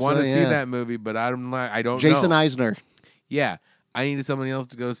 I believe want so, to see yeah. that movie, but I don't know. Jason Eisner. Yeah. I needed somebody else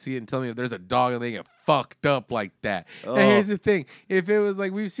to go see it and tell me if there's a dog and they get fucked up like that. Oh. And here's the thing. If it was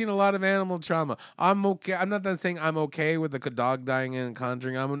like, we've seen a lot of animal trauma. I'm okay. I'm not done saying I'm okay with the dog dying in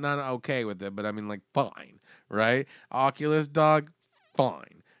Conjuring. I'm not okay with it, but I mean, like, fine, right? Oculus dog,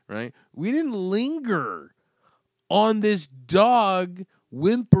 fine, right? We didn't linger on this dog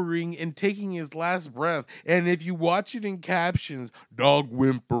whimpering and taking his last breath. And if you watch it in captions, dog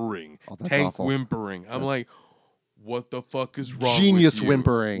whimpering, that's tank awful. whimpering. I'm like, what the fuck is wrong Genius with you?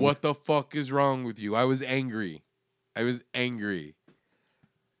 whimpering. What the fuck is wrong with you? I was angry.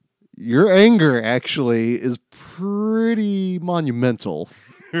 Your anger actually is pretty monumental.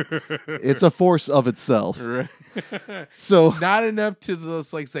 It's a force of itself. Right. So Not enough to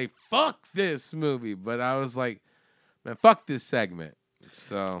just like say, fuck this movie. But I was like, man, fuck this segment.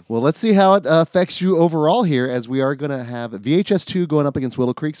 So well, let's see how it affects you overall here, as we are going to have VHS 2 going up against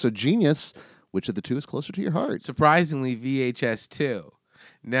Willow Creek. So Genius Which of the two is closer to your heart? Surprisingly, VHS 2.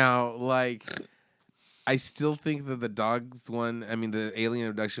 Now, like, I still think that the dogs one, the alien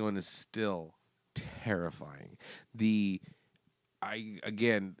abduction one is still terrifying. The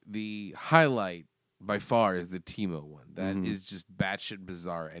highlight by far is the Timo one. That is just batshit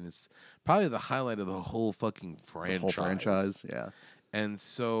bizarre, and it's probably the highlight of the whole fucking franchise. The whole franchise, yeah. And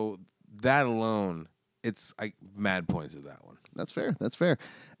so that alone, it's like mad points of that one. That's fair. That's fair.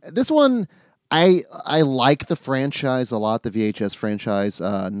 This one, I like the franchise a lot, the VHS franchise.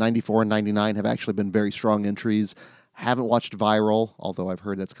 94 and 99 have actually been very strong entries. Haven't watched Viral, although I've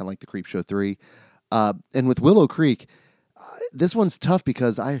heard that's kind of like the Creepshow 3. And with Willow Creek, this one's tough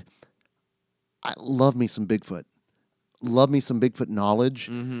because I love me some Bigfoot. Love me some Bigfoot knowledge.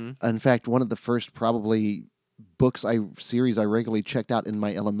 Mm-hmm. In fact, one of the first probably series I regularly checked out in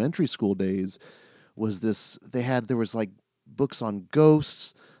my elementary school days was this. There was like books on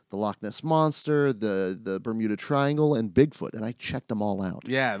ghosts, the Loch Ness Monster, the Bermuda Triangle, and Bigfoot, and I checked them all out.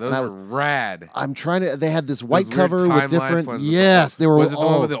 Yeah, those were rad. I'm trying to. They had this white Those cover weird with Time different. Life ones. Yes, they were. Was it the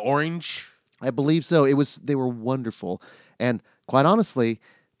all, one with the orange? I believe so. They were wonderful, and quite honestly,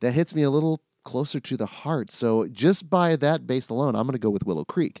 that hits me a little closer to the heart. So just by that base alone, I'm going to go with Willow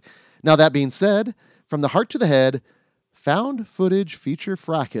Creek. Now that being said, from the heart to the head, found footage feature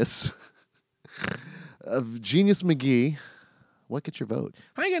fracas of Genius McGee. What gets your vote?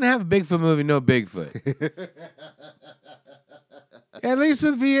 How you gonna have a Bigfoot movie, no Bigfoot? At least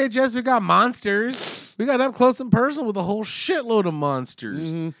with VHS, we got monsters. We got up close and personal with a whole shitload of monsters.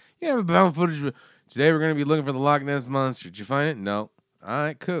 Mm-hmm. You have found footage. Today we're gonna be looking for the Loch Ness Monster. Did you find it? No. All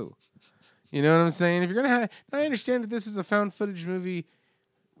right, cool. You know what I'm saying? If you're gonna have, I understand that this is a found footage movie,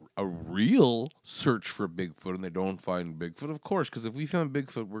 a real search for Bigfoot, and they don't find Bigfoot, of course. Because if we found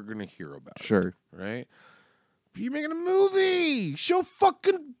Bigfoot, we're gonna hear about it. Sure. Right? But you're making a movie. Show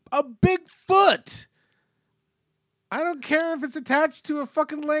fucking a Bigfoot. I don't care if it's attached to a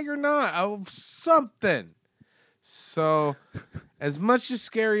fucking leg or not. Something. So, as much as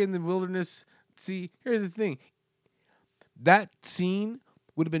Scary in the Wilderness, see, here's the thing. That scene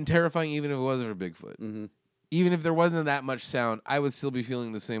would have been terrifying even if it wasn't for Bigfoot. Mm-hmm. Even if there wasn't that much sound, I would still be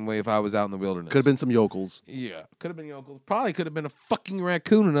feeling the same way if I was out in the wilderness. Could have been some yokels. Yeah, could have been yokels. Probably could have been a fucking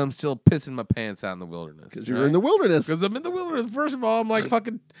raccoon, and I'm still pissing my pants out in the wilderness. Because you're in the wilderness. Because I'm in the wilderness. First of all, I'm like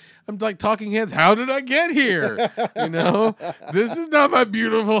talking heads. How did I get here? You know, this is not my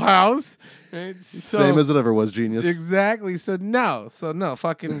beautiful house. Right? Same as it ever was, Genius. Exactly. So no,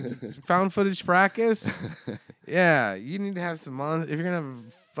 fucking found footage fracas. Yeah, you need to have some if you're gonna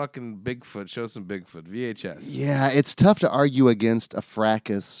have fucking Bigfoot, show some Bigfoot. VHS. Yeah, it's tough to argue against a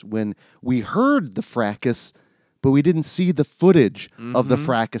fracas when we heard the fracas, but we didn't see the footage of the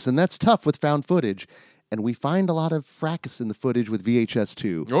fracas, and that's tough with found footage. And we find a lot of fracas in the footage with VHS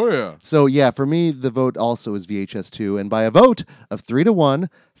 2. Oh, yeah. So, yeah, for me, the vote also is VHS 2. And by a vote of 3-1,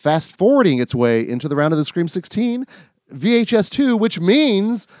 fast-forwarding its way into the round of the Scream 16, VHS 2, which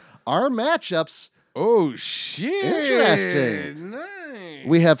means our matchups. Oh, shit. Interesting. Nice.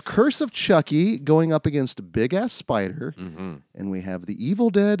 We have Curse of Chucky going up against Big Ass Spider, and we have The Evil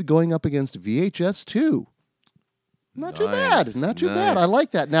Dead going up against VHS 2. Not too bad. Not too bad. I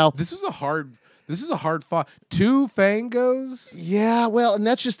like that. Now, This is a hard fought. 2 Fangos? yeah, well, and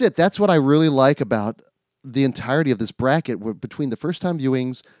that's just it. That's what I really like about the entirety of this bracket, between the first-time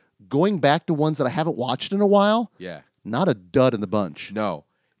viewings, going back to ones that I haven't watched in a while. Yeah. Not a dud in the bunch. No.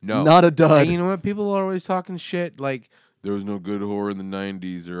 Not a dud. And you know what? People are always talking shit like there was no good horror in the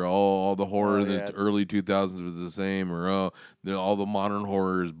 90s, or all the horror in the early 2000s was the same, or all the modern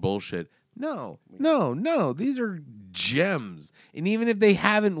horror is bullshit. No. These are gems. And even if they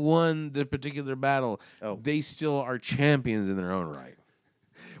haven't won the particular battle, they still are champions in their own right.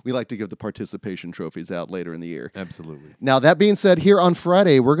 We like to give the participation trophies out later in the year. Absolutely. Now, that being said, here on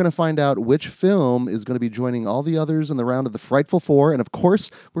Friday, we're going to find out which film is going to be joining all the others in the round of the Frightful Four. And, of course,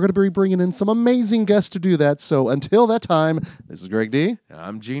 we're going to be bringing in some amazing guests to do that. So until that time, this is Greg D.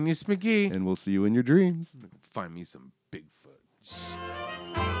 I'm Genius McGee. And we'll see you in your dreams. Find me some Bigfoot.